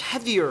so much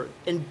heavier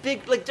and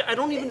big. Like I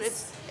don't even.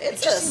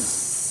 It's a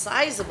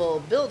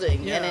sizable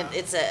building, and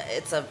it's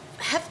a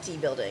hefty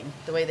building.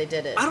 The way they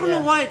did it. I don't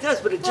know why it does,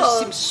 but it just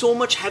seems so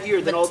much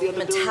heavier than all the other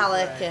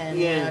metallic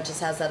buildings. And it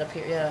just has that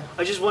appear. Yeah.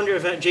 I just wonder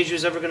if Jeju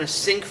is ever going to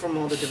sink from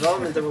all the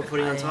development that we're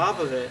putting on top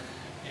of it.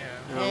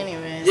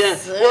 Anyways. Yeah.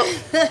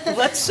 Well,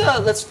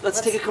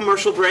 let's take a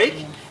commercial break,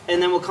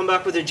 and then we'll come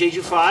back with a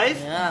Jeju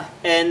 5. Yeah.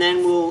 And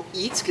then we'll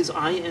eat because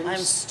I'm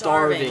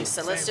starving.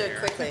 So let's do it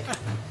quickly.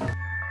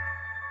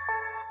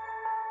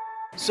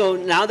 So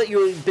now that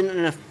you've been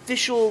an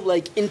official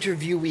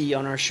interviewee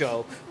on our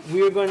show,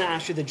 we're going to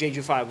ask you the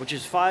Jeju 5, which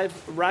is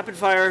 5 rapid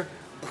fire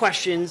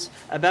questions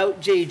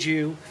about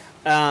Jeju,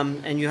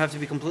 and you have to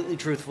be completely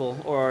truthful,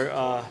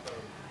 or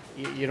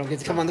you don't get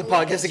to come on the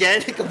podcast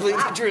again.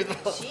 Completely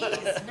truthful.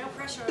 Jeez, no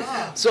pressure at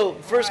all. So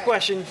first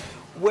question: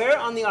 where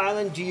on the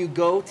island do you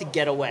go to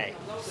get away?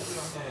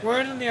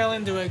 Where on the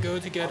island do I go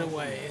to get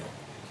away?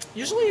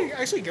 Usually,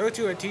 I actually go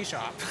to a tea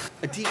shop.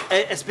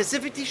 A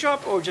specific tea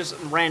shop or just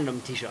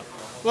random tea shop?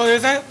 Well,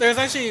 there's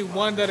actually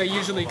one that I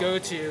usually go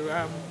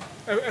to,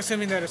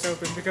 assuming that it's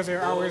open because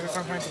their hours are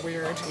sometimes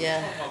weird.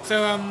 Yeah.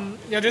 So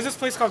there's this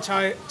place called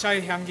Chai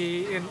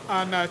Hyanggi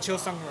on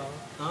Chilsung-ro.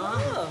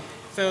 Oh.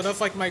 So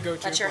that's like my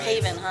go-to. That's your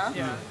place. haven, huh?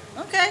 Yeah.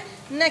 Okay.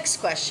 Next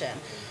question.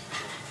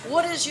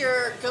 What is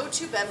your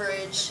go-to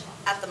beverage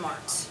at the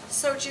Marks?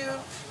 Soju,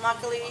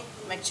 makgeolli,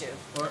 mekju,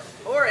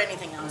 or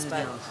anything else?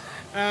 But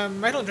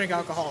I don't drink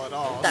alcohol at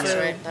all. That's so,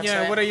 right.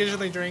 That's what I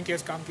usually drink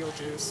is gangpyo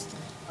juice.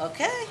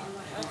 Okay.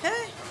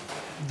 Okay.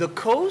 The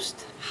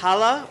coast,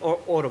 Hala, or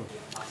autumn?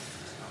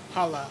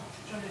 Hala.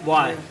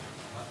 Why?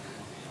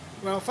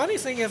 Well, funny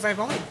thing is, I've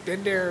only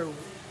been there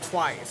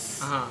twice,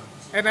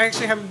 and I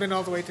actually haven't been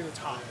all the way to the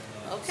top.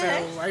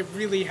 Okay. So I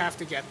really have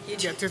to get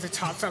to the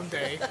top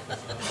someday.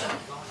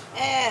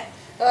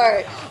 All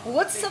right.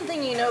 What's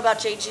something you know about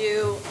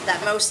Jeju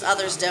that most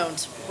others don't,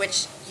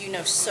 which you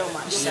know so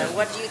much? So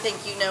what do you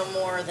think you know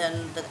more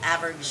than the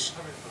average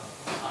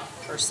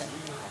person?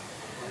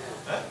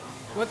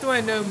 What do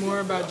I know more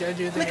about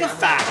Jeju than Like a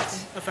fact.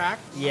 A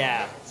fact?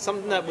 Yeah,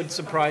 something that would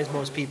surprise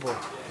most people.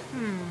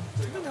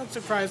 Something that would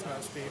surprise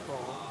most people.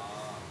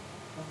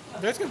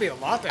 There's going to be a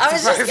lot that I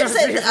was just going to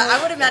surprises say, people.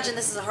 I would imagine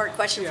this is a hard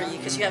question for you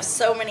because you have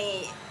so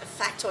many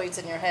factoids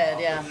in your head.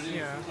 Yeah.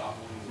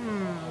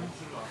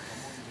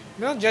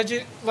 No,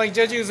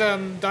 Jeju's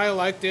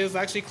dialect is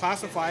actually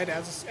classified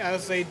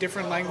as a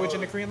different language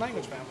in the Korean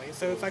language family.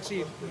 So it's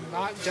actually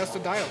not just a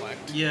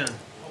dialect. Yeah.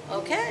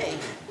 Okay.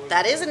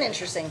 That is an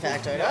interesting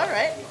factoid. All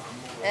right.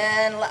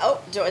 And,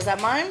 is that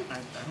mine?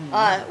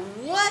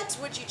 What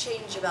would you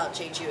change about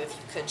Jeju if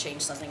you could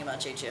change something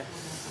about Jeju?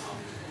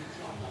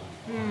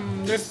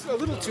 There's a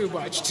little too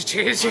much to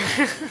change.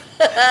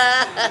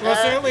 Well,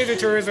 certainly the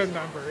tourism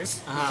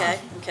numbers.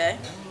 Okay.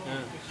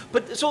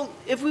 But so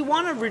if we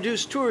want to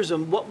reduce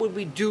tourism, what would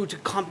we do to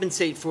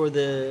compensate for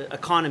the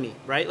economy,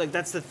 right? Like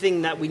that's the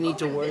thing that we need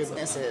to worry about.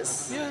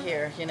 Businesses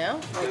here,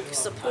 like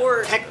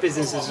support. Tech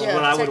businesses is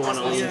what I would want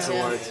to lean businesses,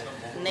 towards.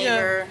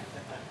 Neighbor.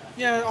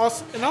 Yeah,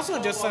 also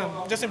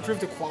just improve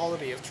the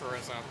quality of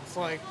tourism. It's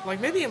like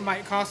maybe it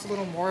might cost a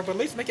little more, but at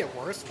least make it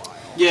worthwhile.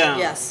 Yeah.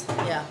 Yes.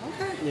 Yeah.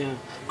 Okay. Yeah.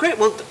 Great.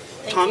 Well,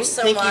 Tommy,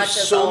 thank you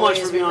so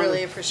much for being on. We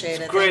really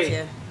appreciate it. Great.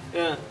 Thank you.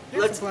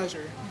 Yeah. It's a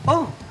pleasure.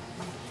 Oh.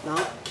 Now,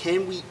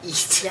 can we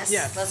eat?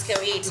 Yes. Let's go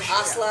eat.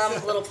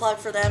 Aslam, little plug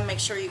for them. Make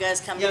sure you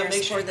guys come here and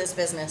support this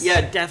business.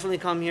 Yeah, definitely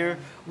come here.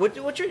 What's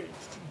your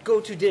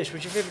go-to dish?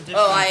 What's your favorite dish?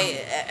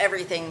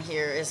 Everything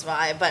here is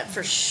vibe, but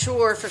for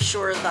sure, the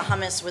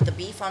hummus with the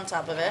beef on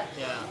top of it.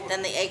 Yeah.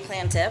 Then the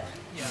eggplant dip.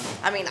 Yeah.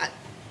 I mean,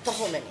 the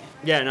whole menu.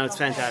 Yeah, no, it's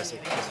fantastic.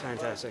 It's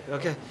fantastic.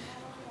 Okay.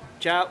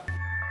 Ciao.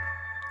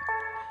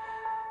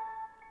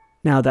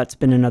 Now that's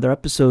been another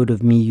episode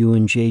of Me, You,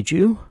 and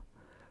Jeju.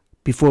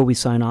 Before we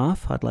sign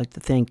off, I'd like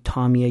to thank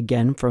Tommy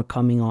again for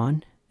coming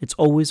on. It's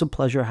always a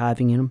pleasure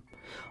having him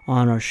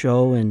on our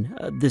show, and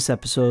this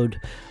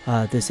episode,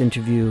 this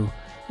interview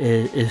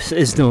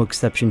is no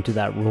exception to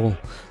that rule.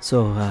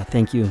 So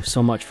thank you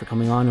so much for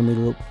coming on, and we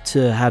look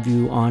to have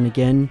you on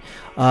again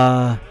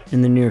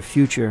in the near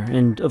future.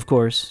 And of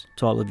course,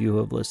 to all of you who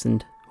have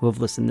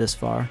listened this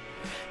far,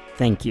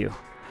 thank you.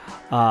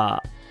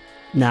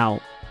 Now,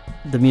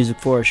 the music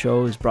for our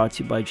show is brought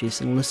to you by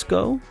Jason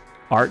Lisco.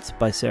 Art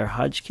by Sarah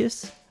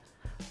Hodgkiss,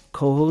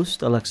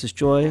 co-host Alexis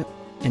Joy,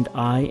 and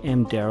I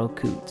am Darryl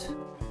Coot.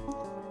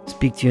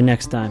 Speak to you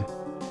next time.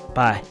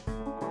 Bye.